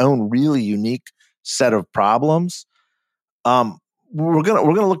has its own really unique set of problems. We're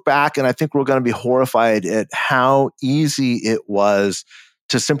gonna look back, and I think we're gonna be horrified at how easy it was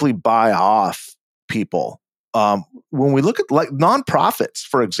to simply buy off people. When we look at like nonprofits,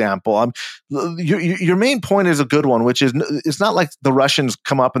 for example, your main point is a good one, which is it's not like the Russians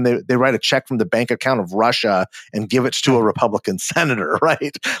come up and they write a check from the bank account of Russia and give it to a Republican senator,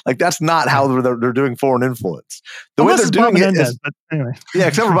 right? Like that's not how they're doing foreign influence. The way they're doing it is, but anyway. yeah,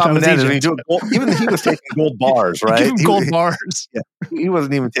 except for Bob Menendez, even he was taking gold bars, right? Give him gold bars. Yeah, he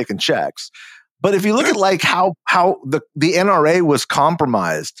wasn't even taking checks. But if you look at like how the NRA was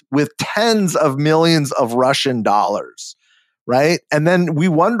compromised with tens of millions of Russian dollars, right? And then we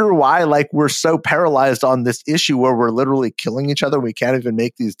wonder why like we're so paralyzed on this issue where we're literally killing each other. We can't even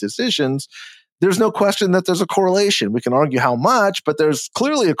make these decisions. There's no question that there's a correlation. We can argue how much, but there's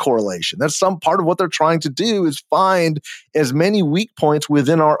clearly a correlation. That's some part of what they're trying to do is find as many weak points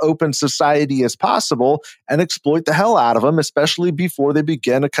within our open society as possible and exploit the hell out of them, especially before they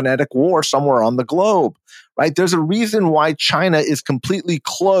begin a kinetic war somewhere on the globe, right? There's a reason why China is completely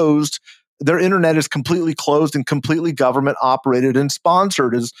closed. Their internet is completely closed and completely government operated and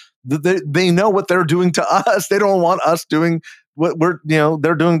sponsored. Is they know what they're doing to us. They don't want us doing what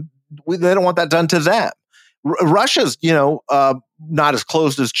they're doing. They don't want that done to them. Russia's, not as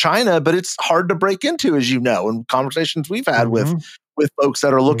closed as China, but it's hard to break into, as you know, in conversations we've had with folks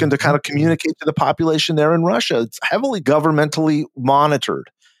that are looking to kind of communicate to the population there in Russia. It's heavily governmentally monitored.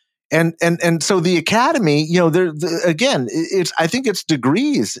 And so the academy, I think it's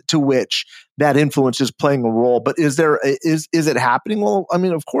degrees to which that influence is playing a role. But is it happening? Well, I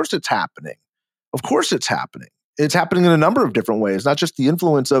mean, of course it's happening. Of course it's happening. It's happening in a number of different ways, not just the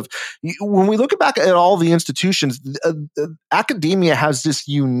influence of when we look back at all the institutions, academia has this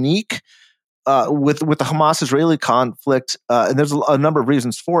unique with the Hamas-Israeli conflict, and there's a number of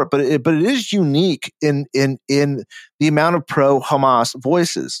reasons for it, but it is unique in the amount of pro-Hamas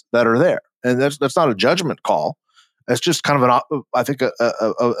voices that are there, and that's not a judgment call. It's just kind of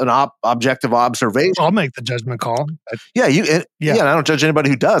an objective observation. I'll make the judgment call. Yeah, and I don't judge anybody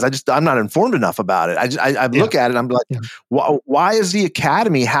who does. I'm not informed enough about it. I look at it, and I'm like, why is the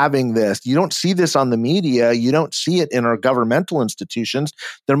academy having this? You don't see this on the media. You don't see it in our governmental institutions.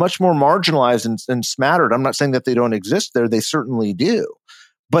 They're much more marginalized and smattered. I'm not saying that they don't exist there. They certainly do.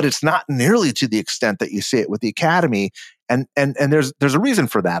 But it's not nearly to the extent that you see it with the academy. And there's a reason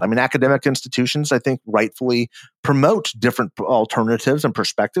for that. I mean, academic institutions, I think, rightfully promote different alternatives and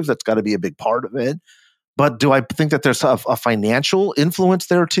perspectives. That's got to be a big part of it. But do I think that there's a financial influence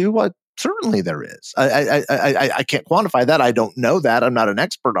there too? Well, certainly there is. I can't quantify that. I don't know that. I'm not an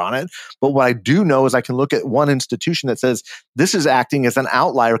expert on it. But what I do know is I can look at one institution that says this is acting as an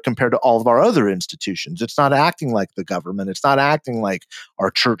outlier compared to all of our other institutions. It's not acting like the government. It's not acting like our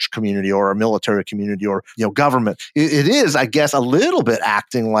church community or our military community or government. It is, I guess, a little bit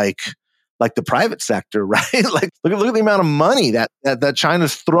acting like the private sector, right? Like look at the amount of money that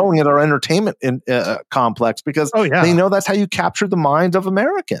China's throwing at our entertainment complex because they know that's how you capture the minds of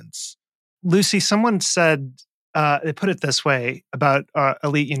Americans. Lucy, someone said, they put it this way about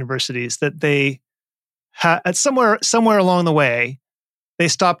elite universities, that they at somewhere along the way, they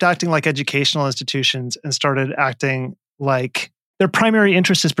stopped acting like educational institutions and started acting like their primary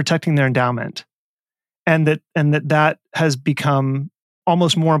interest is protecting their endowment. And that has become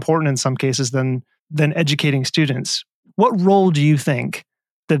almost more important in some cases than educating students. What role do you think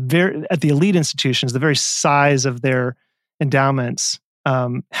at the elite institutions, the very size of their endowments,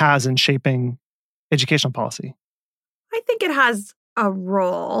 has in shaping educational policy? I think it has a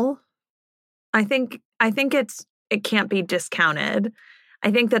role. I think it can't be discounted.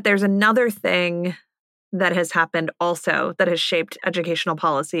 I think that there's another thing that has happened also that has shaped educational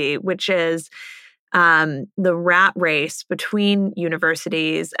policy, which is the rat race between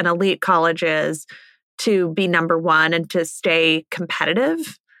universities and elite colleges to be number one and to stay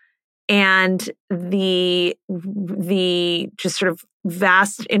competitive. And the just sort of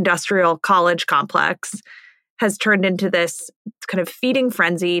vast industrial college complex has turned into this kind of feeding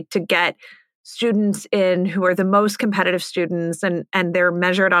frenzy to get students in who are the most competitive students, and they're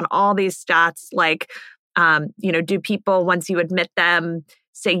measured on all these stats like, do people, once you admit them,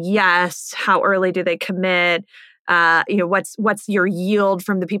 say yes? How early do they commit? What's your yield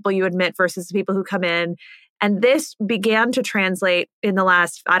from the people you admit versus the people who come in? And this began to translate in the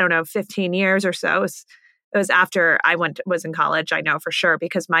last, 15 years or so. It was after I was in college, I know for sure,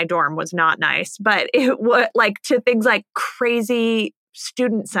 because my dorm was not nice. But it was to things like crazy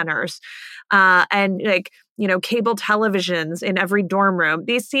student centers and cable televisions in every dorm room.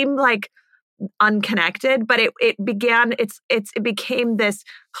 These seem like unconnected, but it became this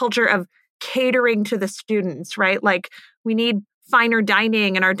culture of catering to the students, right? Like we need finer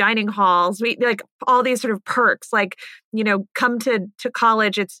dining in our dining halls. We like all these sort of perks, like, come to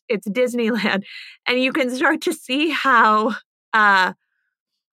college, it's Disneyland. And you can start to see how, not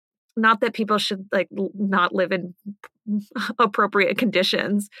that people should like not live in appropriate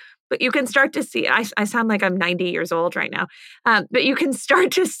conditions, but you can start to see, I sound like I'm 90 years old right now. But you can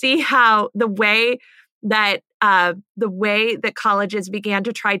start to see how the way that colleges began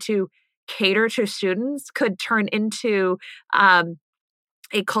to try to cater to students could turn into a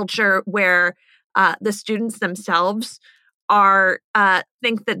culture where the students themselves are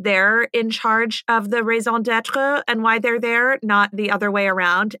think that they're in charge of the raison d'être and why they're there, not the other way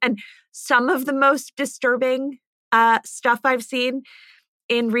around. And some of the most disturbing stuff I've seen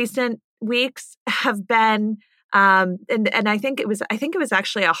in recent weeks have been, and I think it was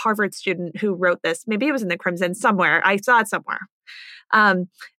actually a Harvard student who wrote this. Maybe it was in the Crimson somewhere. I saw it somewhere.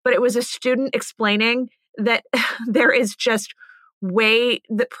 But it was a student explaining that there is just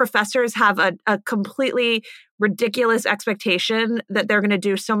that professors have a completely ridiculous expectation that they're going to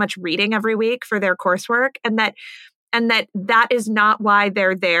do so much reading every week for their coursework, and that is not why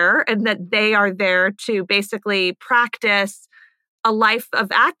they're there, and that they are there to basically practice a life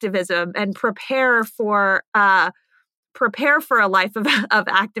of activism and prepare for a life of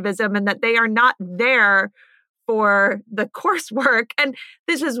activism, and that they are not there for the coursework. And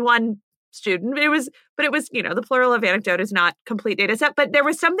this is one student. It was, the plural of anecdote is not complete data set, but there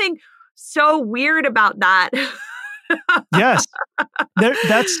was something so weird about that. Yes.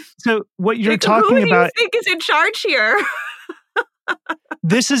 That's so what you're talking who do about. You think is in charge here?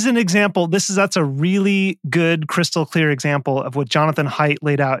 This is an example. That's a really good, crystal clear example of what Jonathan Haidt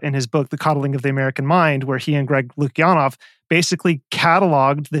laid out in his book, The Coddling of the American Mind, where he and Greg Lukianoff basically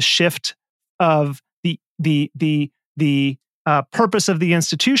cataloged the shift of the purpose of the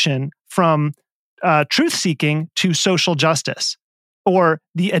institution from truth-seeking to social justice, or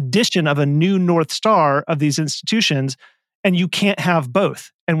the addition of a new North Star of these institutions. And you can't have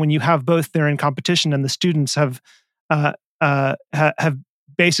both. And when you have both, they're in competition, and the students have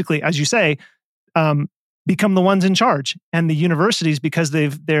basically, as you say, become the ones in charge. And the universities, because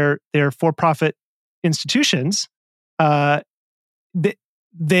they're for-profit institutions, the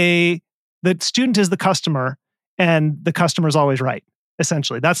student is the customer, and the customer is always right.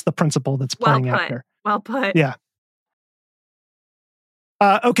 Essentially, that's the principle that's playing out here. Well put. Yeah.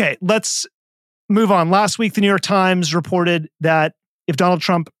 Okay, let's move on. Last week, the New York Times reported that if Donald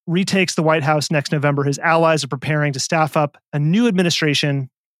Trump retakes the White House next November, his allies are preparing to staff up a new administration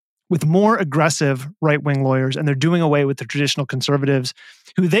with more aggressive right-wing lawyers, and they're doing away with the traditional conservatives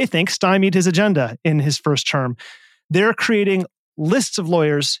who they think stymied his agenda in his first term. They're creating lists of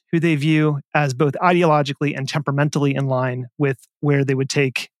lawyers who they view as both ideologically and temperamentally in line with where they would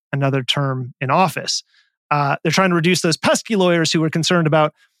take another term in office. They're trying to reduce those pesky lawyers who were concerned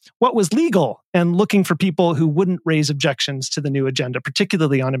about what was legal and looking for people who wouldn't raise objections to the new agenda,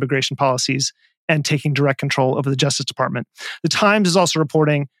 particularly on immigration policies and taking direct control over the Justice Department. The Times is also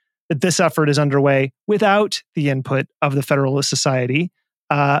reporting that this effort is underway without the input of the Federalist Society.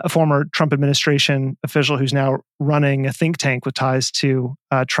 A former Trump administration official who's now running a think tank with ties to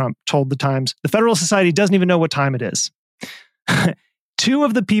Trump told the Times, the Federalist Society doesn't even know what time it is. Two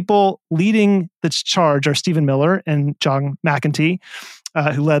of the people leading the charge are Stephen Miller and John McEntee,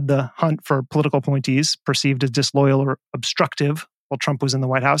 who led the hunt for political appointees perceived as disloyal or obstructive while Trump was in the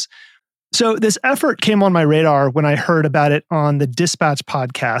White House. So this effort came on my radar when I heard about it on the Dispatch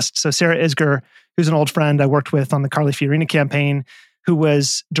podcast. So Sarah Isgur, who's an old friend I worked with on the Carly Fiorina campaign, who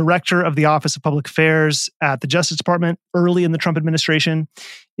was director of the Office of Public Affairs at the Justice Department early in the Trump administration,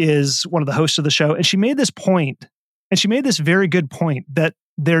 is one of the hosts of the show. And she made this point, and she made this very good point, that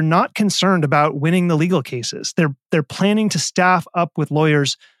they're not concerned about winning the legal cases. They're planning to staff up with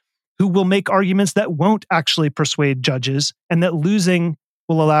lawyers who will make arguments that won't actually persuade judges, and that losing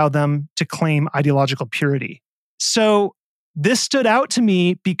will allow them to claim ideological purity. So this stood out to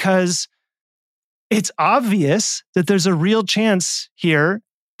me because it's obvious that there's a real chance here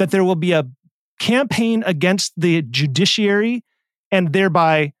that there will be a campaign against the judiciary and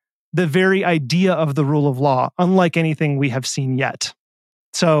thereby the very idea of the rule of law, unlike anything we have seen yet.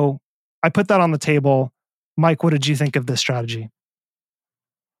 So I put that on the table. Mike, what did you think of this strategy?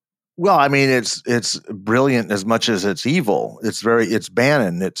 Well, I mean, it's brilliant as much as it's evil. It's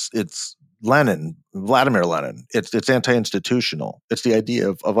Bannon. It's Lenin, Vladimir Lenin. It's anti-institutional. It's the idea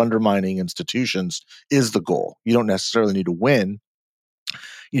of undermining institutions is the goal. You don't necessarily need to win.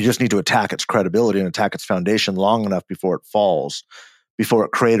 You just need to attack its credibility and attack its foundation long enough before it falls, before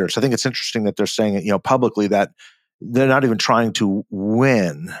it craters. I think it's interesting that they're saying it, publicly, that they're not even trying to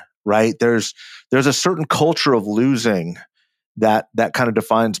win. right? There's a certain culture of losing that kind of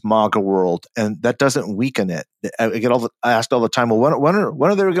defines MAGA world, and that doesn't weaken it. I get asked all the time, well, when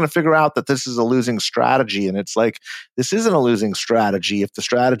are they going to figure out that this is a losing strategy? And it's like, this isn't a losing strategy. If the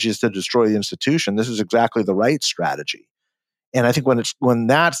strategy is to destroy the institution, this is exactly the right strategy. And I think when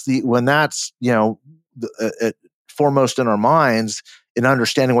that's foremost in our minds in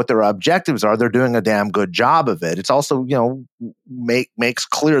understanding what their objectives are, they're doing a damn good job of it. It's also, makes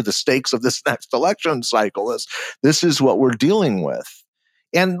clear the stakes of this next election cycle. This is what we're dealing with.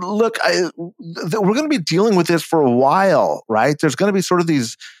 And look, we're going to be dealing with this for a while, right? There's going to be sort of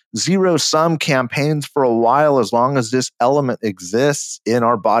these zero-sum campaigns for a while, as long as this element exists in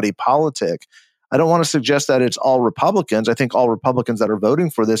our body politic. I don't want to suggest that it's all Republicans. I think all Republicans that are voting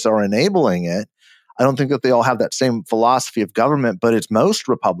for this are enabling it. I don't think that they all have that same philosophy of government, but it's most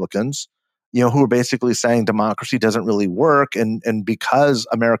Republicans, who are basically saying democracy doesn't really work. And because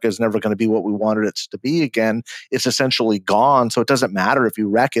America is never going to be what we wanted it to be again, it's essentially gone. So it doesn't matter if you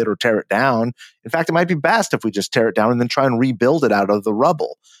wreck it or tear it down. In fact, it might be best if we just tear it down and then try and rebuild it out of the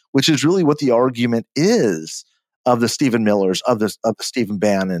rubble, which is really what the argument is of the Stephen Millers, of the Stephen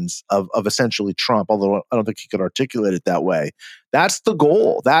Bannons, of essentially Trump, although I don't think he could articulate it that way. That's the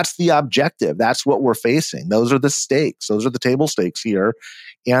goal. That's the objective. That's what we're facing. Those are the stakes. Those are the table stakes here.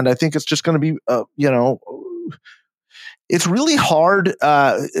 And I think it's just going to be, it's really hard,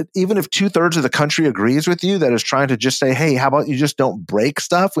 even if 2/3 of the country agrees with you, that is trying to just say, hey, how about you just don't break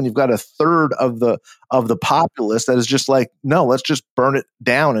stuff, when you've got 1/3 of the populace that is just like, no, let's just burn it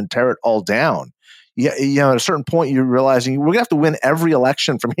down and tear it all down. Yeah, at a certain point, you're realizing we're going to have to win every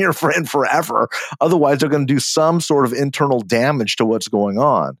election from here and forever. Otherwise, they're going to do some sort of internal damage to what's going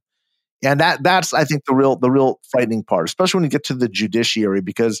on. And that's, I think, the real frightening part, especially when you get to the judiciary,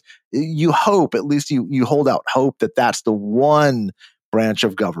 because you hope, at least you hold out hope, that that's the one branch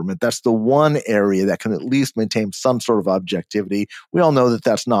of government, that's the one area that can at least maintain some sort of objectivity. We all know that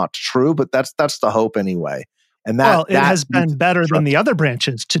that's not true, but that's the hope anyway. And it has been better than the other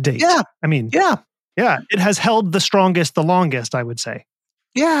branches to date. Yeah. I mean, yeah, it has held the strongest, the longest, I would say.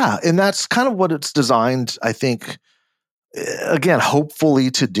 Yeah, and that's kind of what it's designed, I think, again, hopefully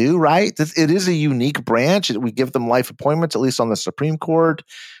to do, right? It is a unique branch. We give them life appointments, at least on the Supreme Court.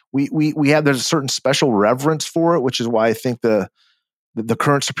 There's a certain special reverence for it, which is why I think the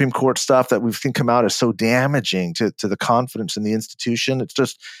current Supreme Court stuff that we've seen come out is so damaging to the confidence in the institution. It's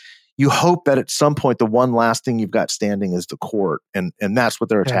just, you hope that at some point the one last thing you've got standing is the court, and that's what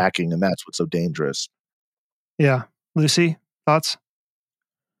they're attacking, and that's what's so dangerous. Yeah. Lucy, thoughts?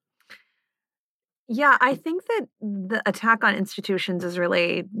 Yeah, I think that the attack on institutions is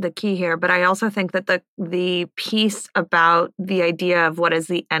really the key here, but I also think that the piece about the idea of what is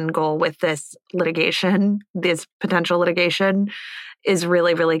the end goal with this litigation, this potential litigation, is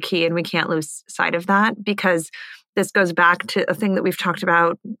really, really key, and we can't lose sight of that, because this goes back to a thing that we've talked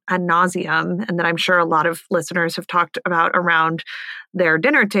about ad nauseum, and that I'm sure a lot of listeners have talked about around their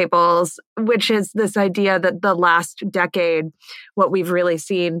dinner tables, which is this idea that the last decade, what we've really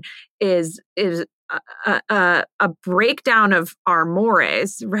seen is a breakdown of our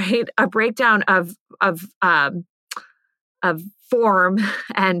mores, right? A breakdown of form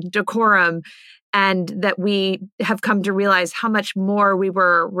and decorum, and that we have come to realize how much more we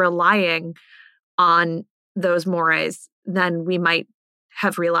were relying on those mores than we might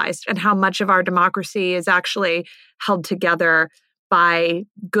have realized, and how much of our democracy is actually held together by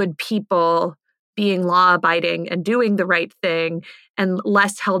good people being law-abiding and doing the right thing, and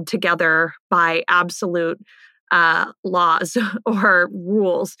less held together by absolute laws or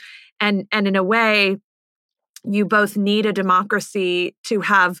rules. And in a way, you both need a democracy to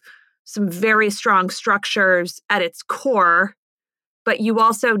have some very strong structures at its core, but you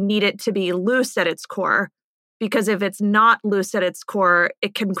also need it to be loose at its core. Because if it's not loose at its core,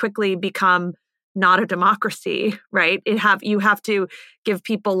 it can quickly become not a democracy, right? You have to give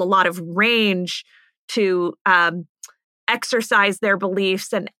people a lot of range to exercise their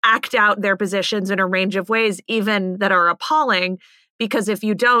beliefs and act out their positions in a range of ways, even that are appalling. Because if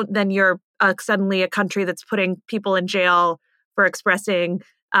you don't, then you're suddenly a country that's putting people in jail for expressing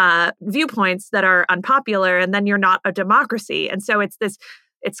viewpoints that are unpopular, and then you're not a democracy. And so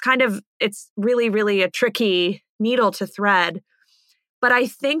it's really, really a tricky needle to thread. But I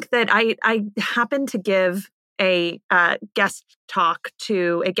think that I happened to give a guest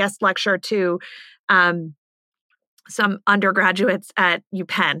lecture to some undergraduates at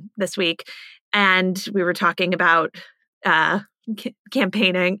UPenn this week. And we were talking about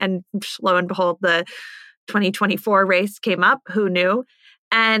campaigning, and lo and behold, the 2024 race came up. Who knew?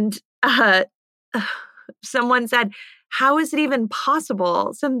 And someone said, how is it even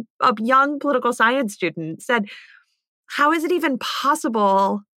possible? A young political science student said, how is it even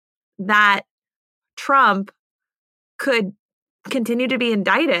possible that Trump could continue to be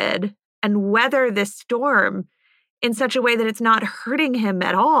indicted and weather this storm in such a way that it's not hurting him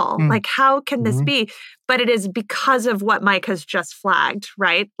at all? Like, how can this be? But it is because of what Mike has just flagged,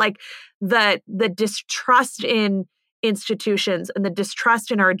 right? Like the distrust in institutions and the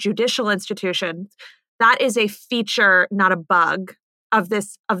distrust in our judicial institutions, that is a feature, not a bug of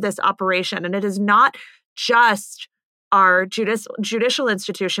this operation. And it is not just our judicial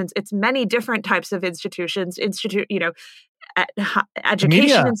institutions. It's many different types of institutions, education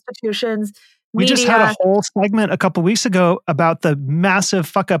institutions, we media. just had a whole segment a couple weeks ago about the massive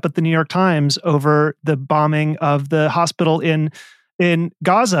fuck up at the New York Times over the bombing of the hospital in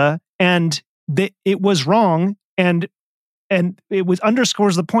Gaza, and it was wrong, and it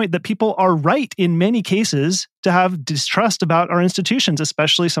underscores the point that people are right in many cases to have distrust about our institutions,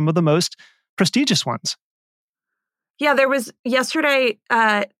 especially some of the most prestigious ones. Yeah, there was yesterday.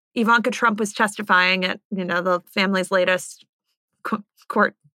 Ivanka Trump was testifying at the family's latest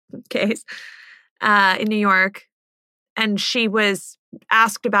court case in New York, and she was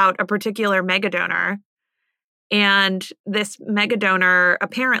asked about a particular megadonor. And this megadonor,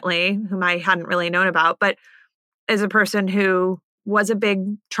 apparently, whom I hadn't really known about, but is a person who was a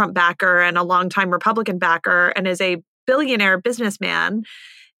big Trump backer and a longtime Republican backer and is a billionaire businessman.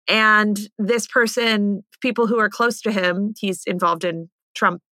 And this person, people who are close to him, he's involved in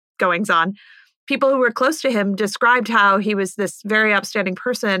Trump goings on, people who were close to him described how he was this very upstanding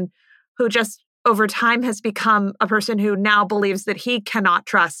person who just over time has become a person who now believes that he cannot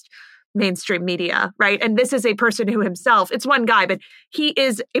trust mainstream media, right? And this is a person who himself, it's one guy, but he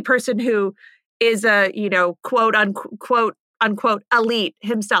is a person who is a, quote unquote elite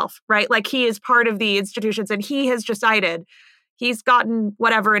himself, right? Like he is part of the institutions and he has decided, he's gotten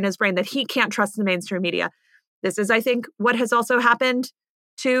whatever in his brain that he can't trust the mainstream media. This is, I think, what has also happened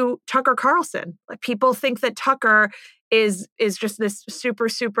to Tucker Carlson. Like people think that Tucker is just this super,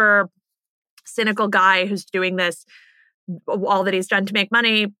 super cynical guy who's doing this, all that he's done to make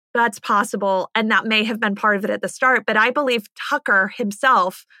money. That's possible. And that may have been part of it at the start. But I believe Tucker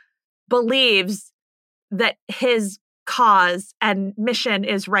himself believes that his cause and mission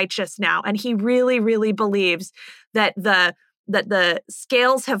is righteous now. And he really, really believes that the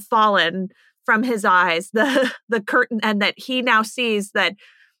scales have fallen from his eyes, the curtain, and that he now sees that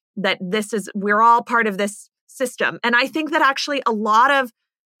we're all part of this system. And I think that actually a lot of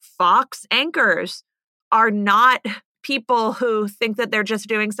Fox anchors are not people who think that they're just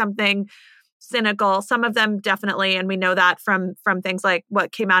doing something cynical. Some of them definitely, and we know that from things like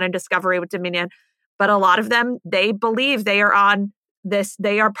what came out in Discovery with Dominion. But a lot of them, they believe they are on this,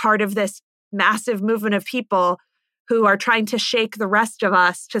 they are part of this massive movement of people who are trying to shake the rest of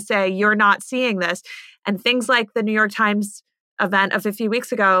us to say, you're not seeing this. And things like the New York Times event of a few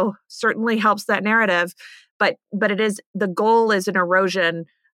weeks ago certainly helps that narrative. But the goal is an erosion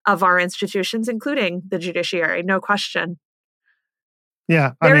of our institutions, including the judiciary, no question.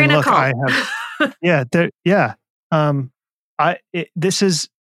 Yeah, They're in a cult. I have. This is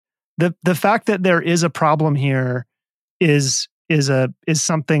the fact that there is a problem here is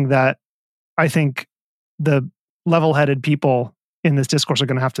something that I think the level-headed people in this discourse are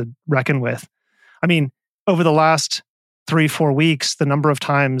going to have to reckon with. I mean, over the last 3-4 weeks, the number of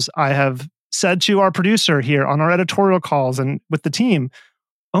times I have said to our producer here on our editorial calls and with the team,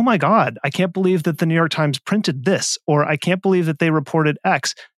 oh my God, I can't believe that the New York Times printed this, or I can't believe that they reported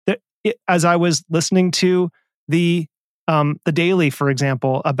X. As I was listening to the Daily, for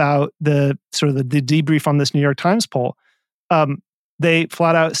example, about the debrief on this New York Times poll, they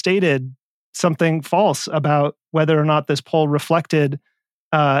flat out stated something false about whether or not this poll reflected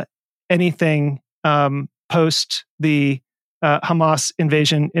anything post the Hamas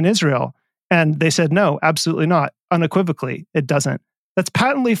invasion in Israel. And they said, no, absolutely not. Unequivocally, it doesn't. That's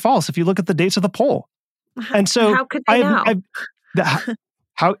patently false if you look at the dates of the poll. And so how could they know?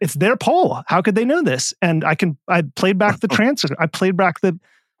 How it's their poll. How could they know this? And I played back the transcript. I played back the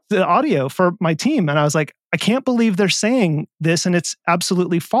audio for my team. And I was like, I can't believe they're saying this and it's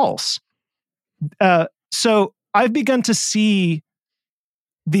absolutely false. So I've begun to see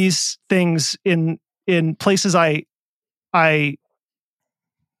these things in places I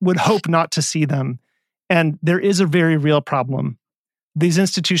would hope not to see them. And there is a very real problem. These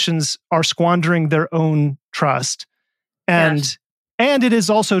institutions are squandering their own trust. And it is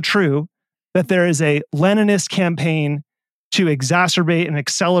also true that there is a Leninist campaign to exacerbate and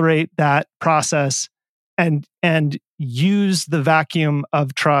accelerate that process and use the vacuum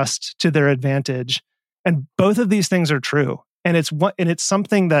of trust to their advantage. And both of these things are true. And it's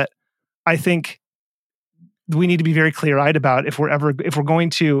something that I think we need to be very clear-eyed about if we're going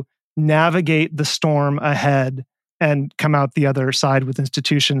to navigate the storm ahead and come out the other side with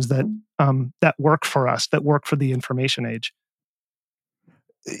institutions that work for us, that work for the information age.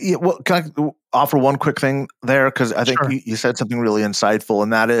 Yeah, well, can I offer one quick thing there? Because I think Sure. you said something really insightful,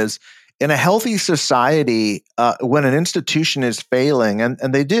 and that is, in a healthy society, when an institution is failing, and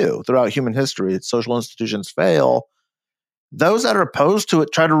they do throughout human history, social institutions fail, those that are opposed to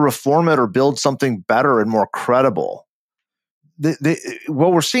it try to reform it or build something better and more credible.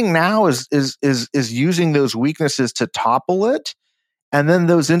 What we're seeing now is using those weaknesses to topple it, and then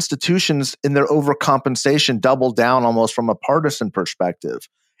those institutions, in their overcompensation, double down almost from a partisan perspective.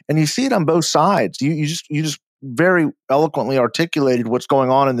 And you see it on both sides. You just very eloquently articulated what's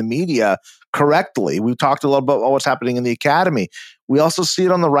going on in the media correctly. We've talked a lot about what's happening in the academy. We also see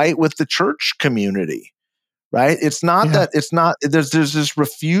it on the right with the church community. Right? It's not that there's this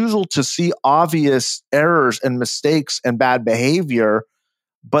refusal to see obvious errors and mistakes and bad behavior,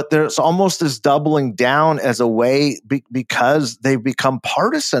 but there's almost this doubling down as a way because they've become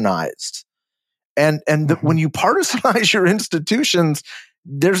partisanized. And when you partisanize your institutions,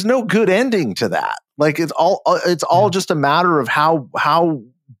 there's no good ending to that. Like it's all just a matter of how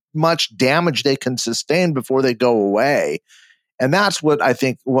much damage they can sustain before they go away. And that's what I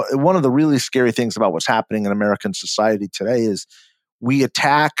think one of the really scary things about what's happening in American society today is we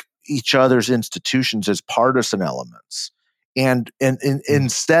attack each other's institutions as partisan elements. And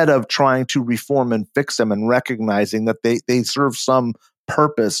instead of trying to reform and fix them and recognizing that they serve some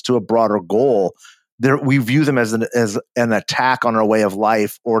purpose to a broader goal, we view them as an attack on our way of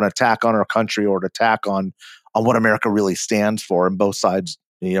life, or an attack on our country, or an attack on what America really stands for. And both sides,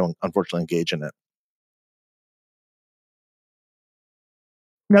 unfortunately engage in it.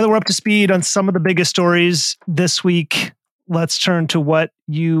 Now that we're up to speed on some of the biggest stories this week, let's turn to what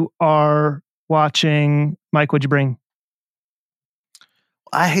you are watching. Mike, what'd you bring?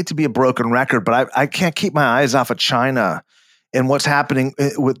 I hate to be a broken record, but I can't keep my eyes off of China and what's happening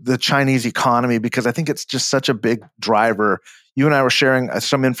with the Chinese economy, because I think it's just such a big driver. You and I were sharing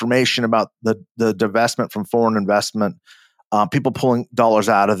some information about the divestment from foreign investment, people pulling dollars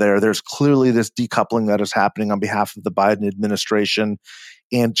out of there. There's clearly this decoupling that is happening on behalf of the Biden administration.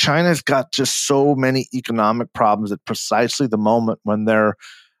 And China's got just so many economic problems at precisely the moment when they're,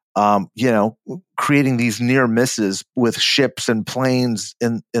 creating these near misses with ships and planes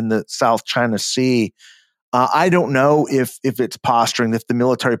in the South China Sea. I don't know if it's posturing, if the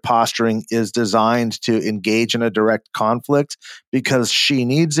military posturing is designed to engage in a direct conflict because Xi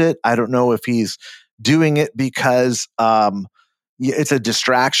needs it. I don't know if he's doing it because it's a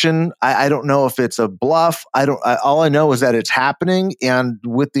distraction. I don't know if it's a bluff. All I know is that it's happening, and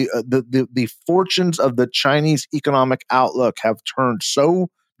with the fortunes of the Chinese economic outlook have turned so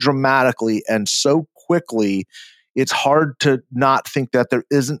dramatically and so quickly, it's hard to not think that there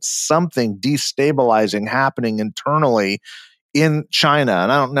isn't something destabilizing happening internally in China.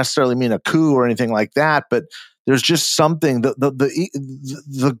 And I don't necessarily mean a coup or anything like that, but there's just something.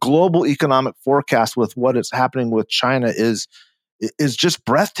 The global economic forecast with what is happening with China is just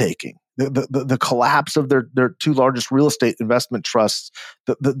breathtaking. The collapse of their two largest real estate investment trusts,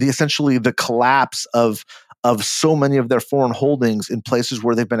 essentially the collapse of so many of their foreign holdings in places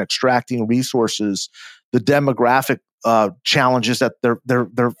where they've been extracting resources, the demographic challenges that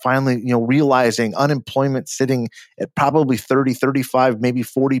they're finally realizing, unemployment sitting at probably 30, 35, maybe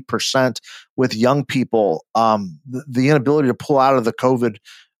 40% with young people, the inability to pull out of the COVID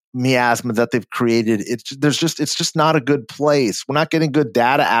miasma that they've created. It's just not a good place. We're not getting good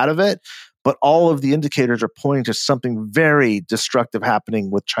data out of it, but all of the indicators are pointing to something very destructive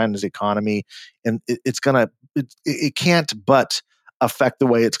happening with China's economy, and it can't but affect the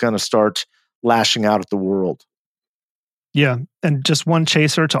way it's going to start lashing out at the world. Yeah, and just one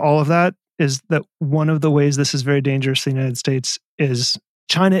chaser to all of that is that one of the ways this is very dangerous in the United States is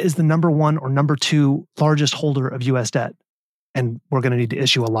China is the number one or number two largest holder of U.S. debt. And we're going to need to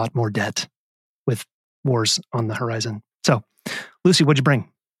issue a lot more debt with wars on the horizon. So, Lucy, what'd you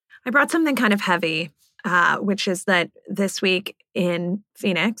bring? I brought something kind of heavy, which is that this week in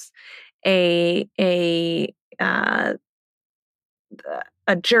Phoenix, a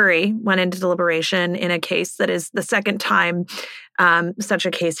jury went into deliberation in a case that is the second time such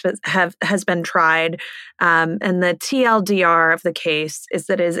a case has been tried. And the TLDR of the case is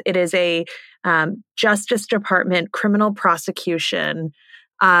that it is a Justice Department criminal prosecution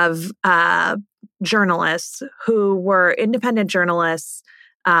of journalists who were independent journalists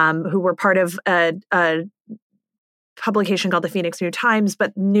who were part of a publication called the Phoenix New Times,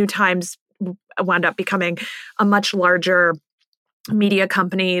 but New Times wound up becoming a much larger media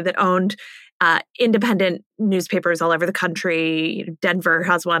company that owned independent newspapers all over the country. Denver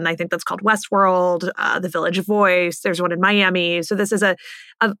has one, I think, that's called Westworld, the Village Voice. There's one in Miami. So this is a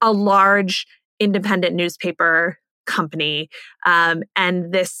large independent newspaper company. And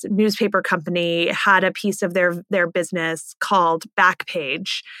this newspaper company had a piece of their business called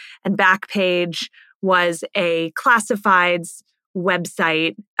Backpage. And Backpage was a classifieds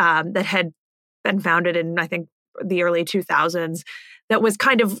website that had been founded in, I think, the early 2000s, that was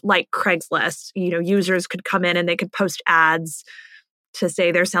kind of like Craigslist. Users could come in and they could post ads to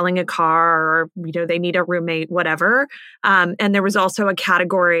say they're selling a car, or they need a roommate, whatever. And there was also a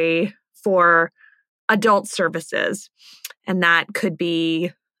category for adult services, and that could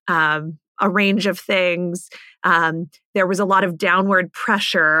be a range of things. There was a lot of downward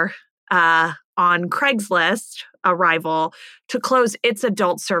pressure on Craigslist, a rival, to close its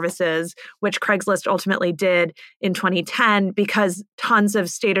adult services, which Craigslist ultimately did in 2010 because tons of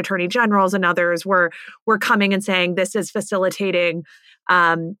state attorney generals and others were coming and saying this is facilitating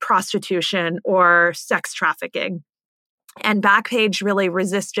prostitution or sex trafficking. And Backpage really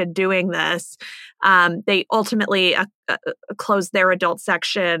resisted doing this. They ultimately closed their adult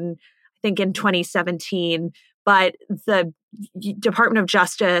section, I think, in 2017. But the Department of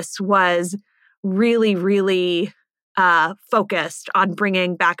Justice was really, really focused on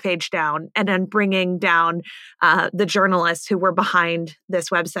bringing Backpage down and then bringing down the journalists who were behind this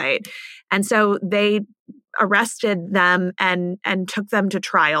website. And so they arrested them and took them to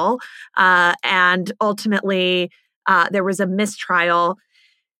trial. And ultimately, there was a mistrial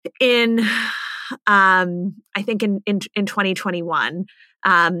in, I think, in 2021.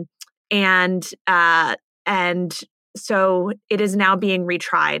 And so it is now being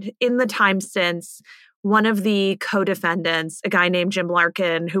retried. In the time since, one of the co-defendants, a guy named Jim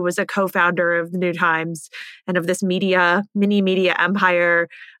Larkin, who was a co-founder of the New Times and of this mini media empire,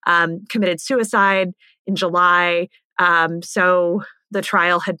 committed suicide in July. So the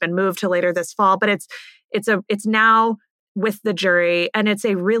trial had been moved to later this fall, but it's now with the jury, and it's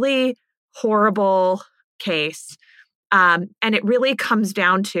a really horrible case. And it really comes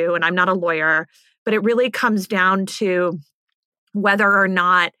down to, and I'm not a lawyer, but it really comes down to whether or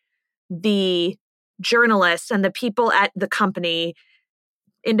not the journalists and the people at the company,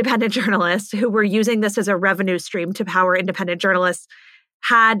 independent journalists who were using this as a revenue stream to power independent journalists,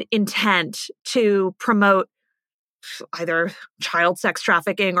 had intent to promote either child sex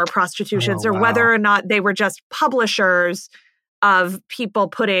trafficking or prostitutions, or whether or not they were just publishers of people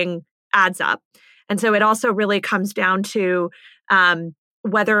putting ads up. And so it also really comes down to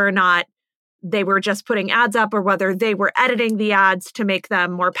whether or not they were just putting ads up or whether they were editing the ads to make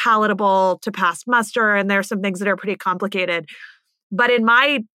them more palatable to pass muster. And there are some things that are pretty complicated. But in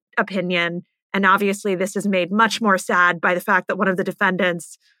my opinion, and obviously this is made much more sad by the fact that one of the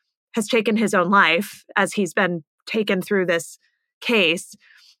defendants has taken his own life as he's been taken through this case.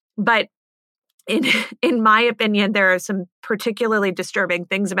 But in my opinion, there are some particularly disturbing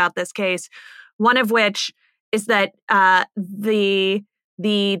things about this case. One of which is that the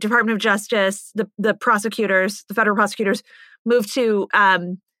Department of Justice, the prosecutors, the federal prosecutors, moved to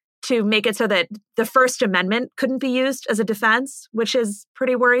make it so that the First Amendment couldn't be used as a defense, which is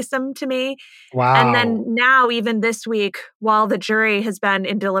pretty worrisome to me. Wow. And then now, even this week, while the jury has been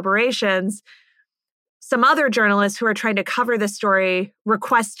in deliberations, some other journalists who are trying to cover this story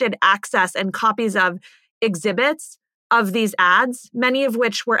requested access and copies of exhibits of these ads, many of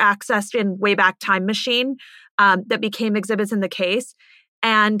which were accessed in Wayback Time Machine that became exhibits in the case.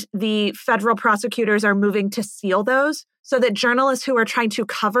 And the federal prosecutors are moving to seal those so that journalists who are trying to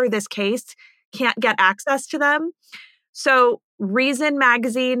cover this case can't get access to them. So Reason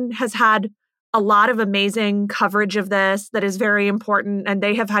magazine has had a lot of amazing coverage of this that is very important. And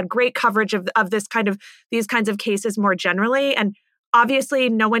they have had great coverage of these kinds of cases more generally. And obviously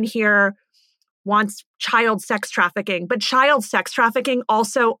no one here wants child sex trafficking, but child sex trafficking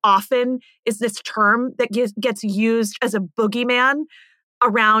also often is this term that gets used as a boogeyman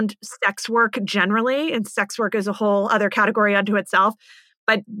around sex work generally, and sex work is a whole other category unto itself.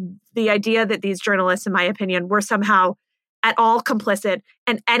 But the idea that these journalists, in my opinion, were somehow at all complicit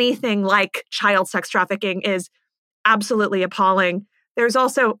and anything like child sex trafficking is absolutely appalling. There's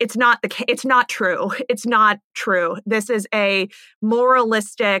also, it's not true. It's not true. This is a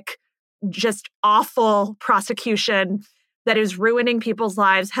moralistic, just awful prosecution that is ruining people's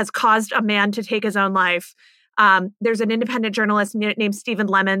lives, has caused a man to take his own life. There's an independent journalist named Stephen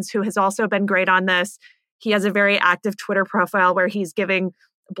Lemons who has also been great on this. He has a very active Twitter profile where he's giving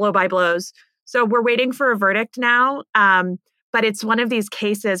blow-by-blows. So we're waiting for a verdict now. but it's one of these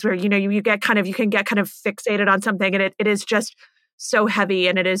cases where, you know, you can get kind of fixated on something, and it is just so heavy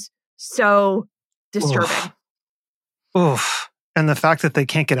and it is so disturbing. Oof. And the fact that they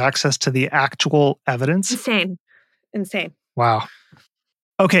can't get access to the actual evidence. Insane. Wow.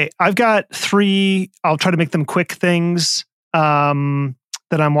 Okay, I've got 3, I'll try to make them quick things that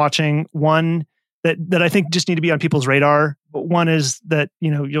I'm watching. One that I think just need to be on people's radar. One is that,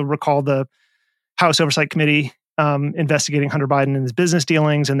 you know, you'll recall the House Oversight Committee investigating Hunter Biden and his business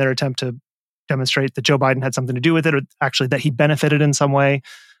dealings and their attempt to demonstrate that Joe Biden had something to do with it, or actually that he benefited in some way.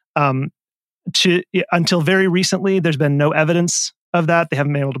 Until very recently, there's been no evidence of that. They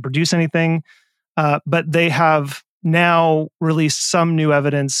haven't been able to produce anything, but they have now released some new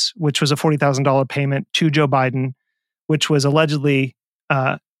evidence, which was a $40,000 payment to Joe Biden, which was allegedly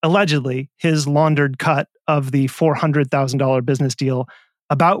his laundered cut of the $400,000 business deal,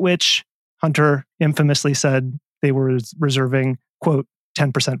 about which Hunter infamously said they were reserving, quote,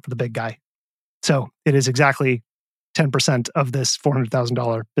 10% for the big guy. So it is exactly 10% of this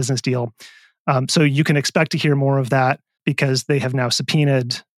 $400,000 business deal. So you can expect to hear more of that because they have now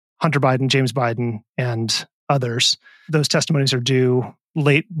subpoenaed Hunter Biden, James Biden, and others. Those testimonies are due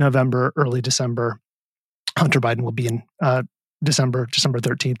late November, early December. Hunter Biden will be in December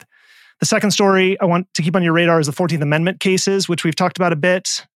 13th. The second story I want to keep on your radar is the 14th Amendment cases, which we've talked about a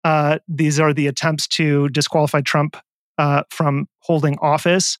bit. These are the attempts to disqualify Trump from holding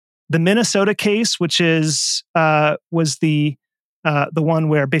office. The Minnesota case, which was the one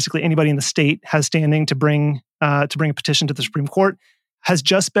where basically anybody in the state has standing to bring a petition to the Supreme Court, has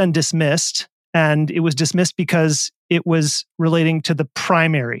just been dismissed. And it was dismissed because it was relating to the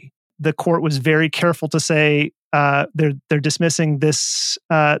primary. The court was very careful to say they're dismissing this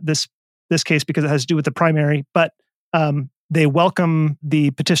case because it has to do with the primary, but they welcome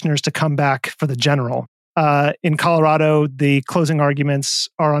the petitioners to come back for the general. In Colorado, the closing arguments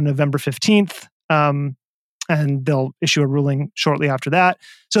are on November 15th, and they'll issue a ruling shortly after that.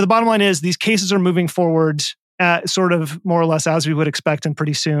 So the bottom line is these cases are moving forward sort of more or less as we would expect, and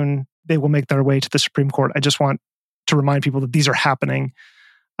pretty soon they will make their way to the Supreme Court. I just want to remind people that these are happening,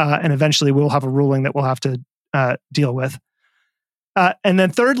 and eventually we'll have a ruling that we'll have to deal with. And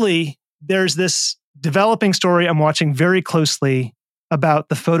then thirdly, there's this developing story I'm watching very closely about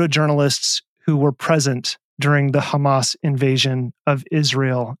the photojournalists who were present during the Hamas invasion of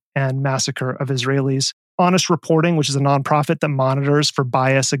Israel and massacre of Israelis. Honest Reporting, which is a nonprofit that monitors for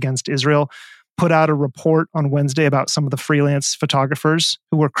bias against Israel, put out a report on Wednesday about some of the freelance photographers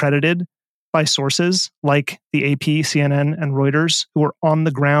who were credited by sources like the AP, CNN, and Reuters who were on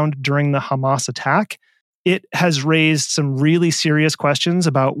the ground during the Hamas attack. It has raised some really serious questions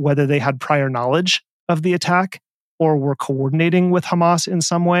about whether they had prior knowledge of the attack or were coordinating with Hamas in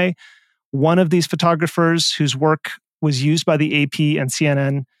some way. One of these photographers, whose work was used by the AP and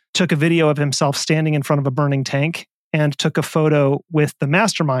CNN, took a video of himself standing in front of a burning tank and took a photo with the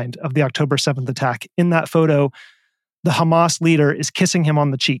mastermind of the October 7th attack. In that photo, the Hamas leader is kissing him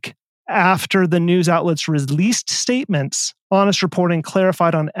on the cheek. After the news outlets released statements, Honest Reporting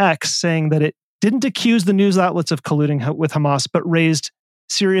clarified on X, saying that it didn't accuse the news outlets of colluding with Hamas, but raised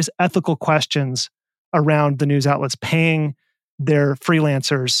serious ethical questions around the news outlets paying their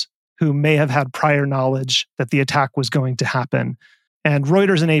freelancers who may have had prior knowledge that the attack was going to happen. And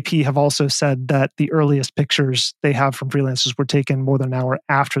Reuters and AP have also said that the earliest pictures they have from freelancers were taken more than an hour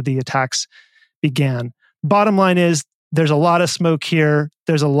after the attacks began. Bottom line is, there's a lot of smoke here.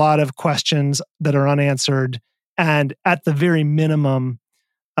 There's a lot of questions that are unanswered. And at the very minimum,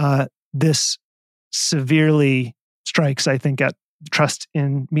 this severely strikes, I think, at trust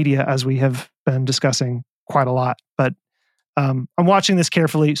in media, as we have been discussing quite a lot. But I'm watching this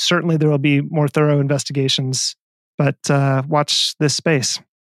carefully. Certainly there will be more thorough investigations, but watch this space.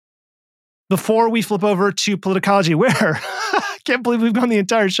 Before we flip over to politicology, where I can't believe we've gone the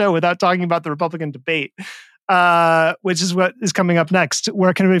entire show without talking about the Republican debate, which is what is coming up next.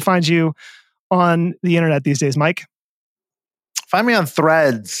 Where can everybody find you on the internet these days, Mike? Find me on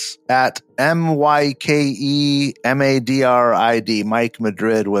Threads at MykeMadrid, Mike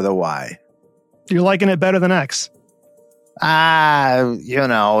Madrid with a Y. You're liking it better than X?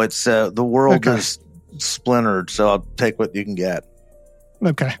 It's the world is splintered, so I'll take what you can get.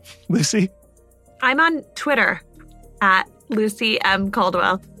 Okay. Lucy? I'm on Twitter at Lucy M.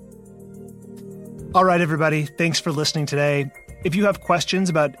 Caldwell. All right, everybody. Thanks for listening today. If you have questions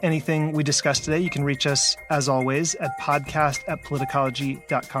about anything we discussed today, you can reach us, as always, at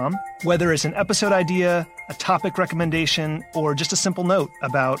podcast@politicology.com. Whether it's an episode idea, a topic recommendation, or just a simple note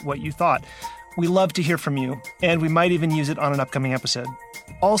about what you thought, we love to hear from you, and we might even use it on an upcoming episode.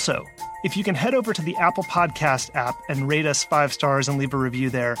 Also, If you can head over to the Apple Podcast app and rate us 5 stars and leave a review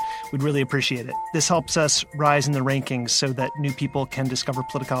there, we'd really appreciate it. This helps us rise in the rankings so that new people can discover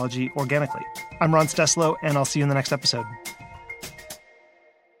politicology organically. I'm Ron Steslow, and I'll see you in the next episode.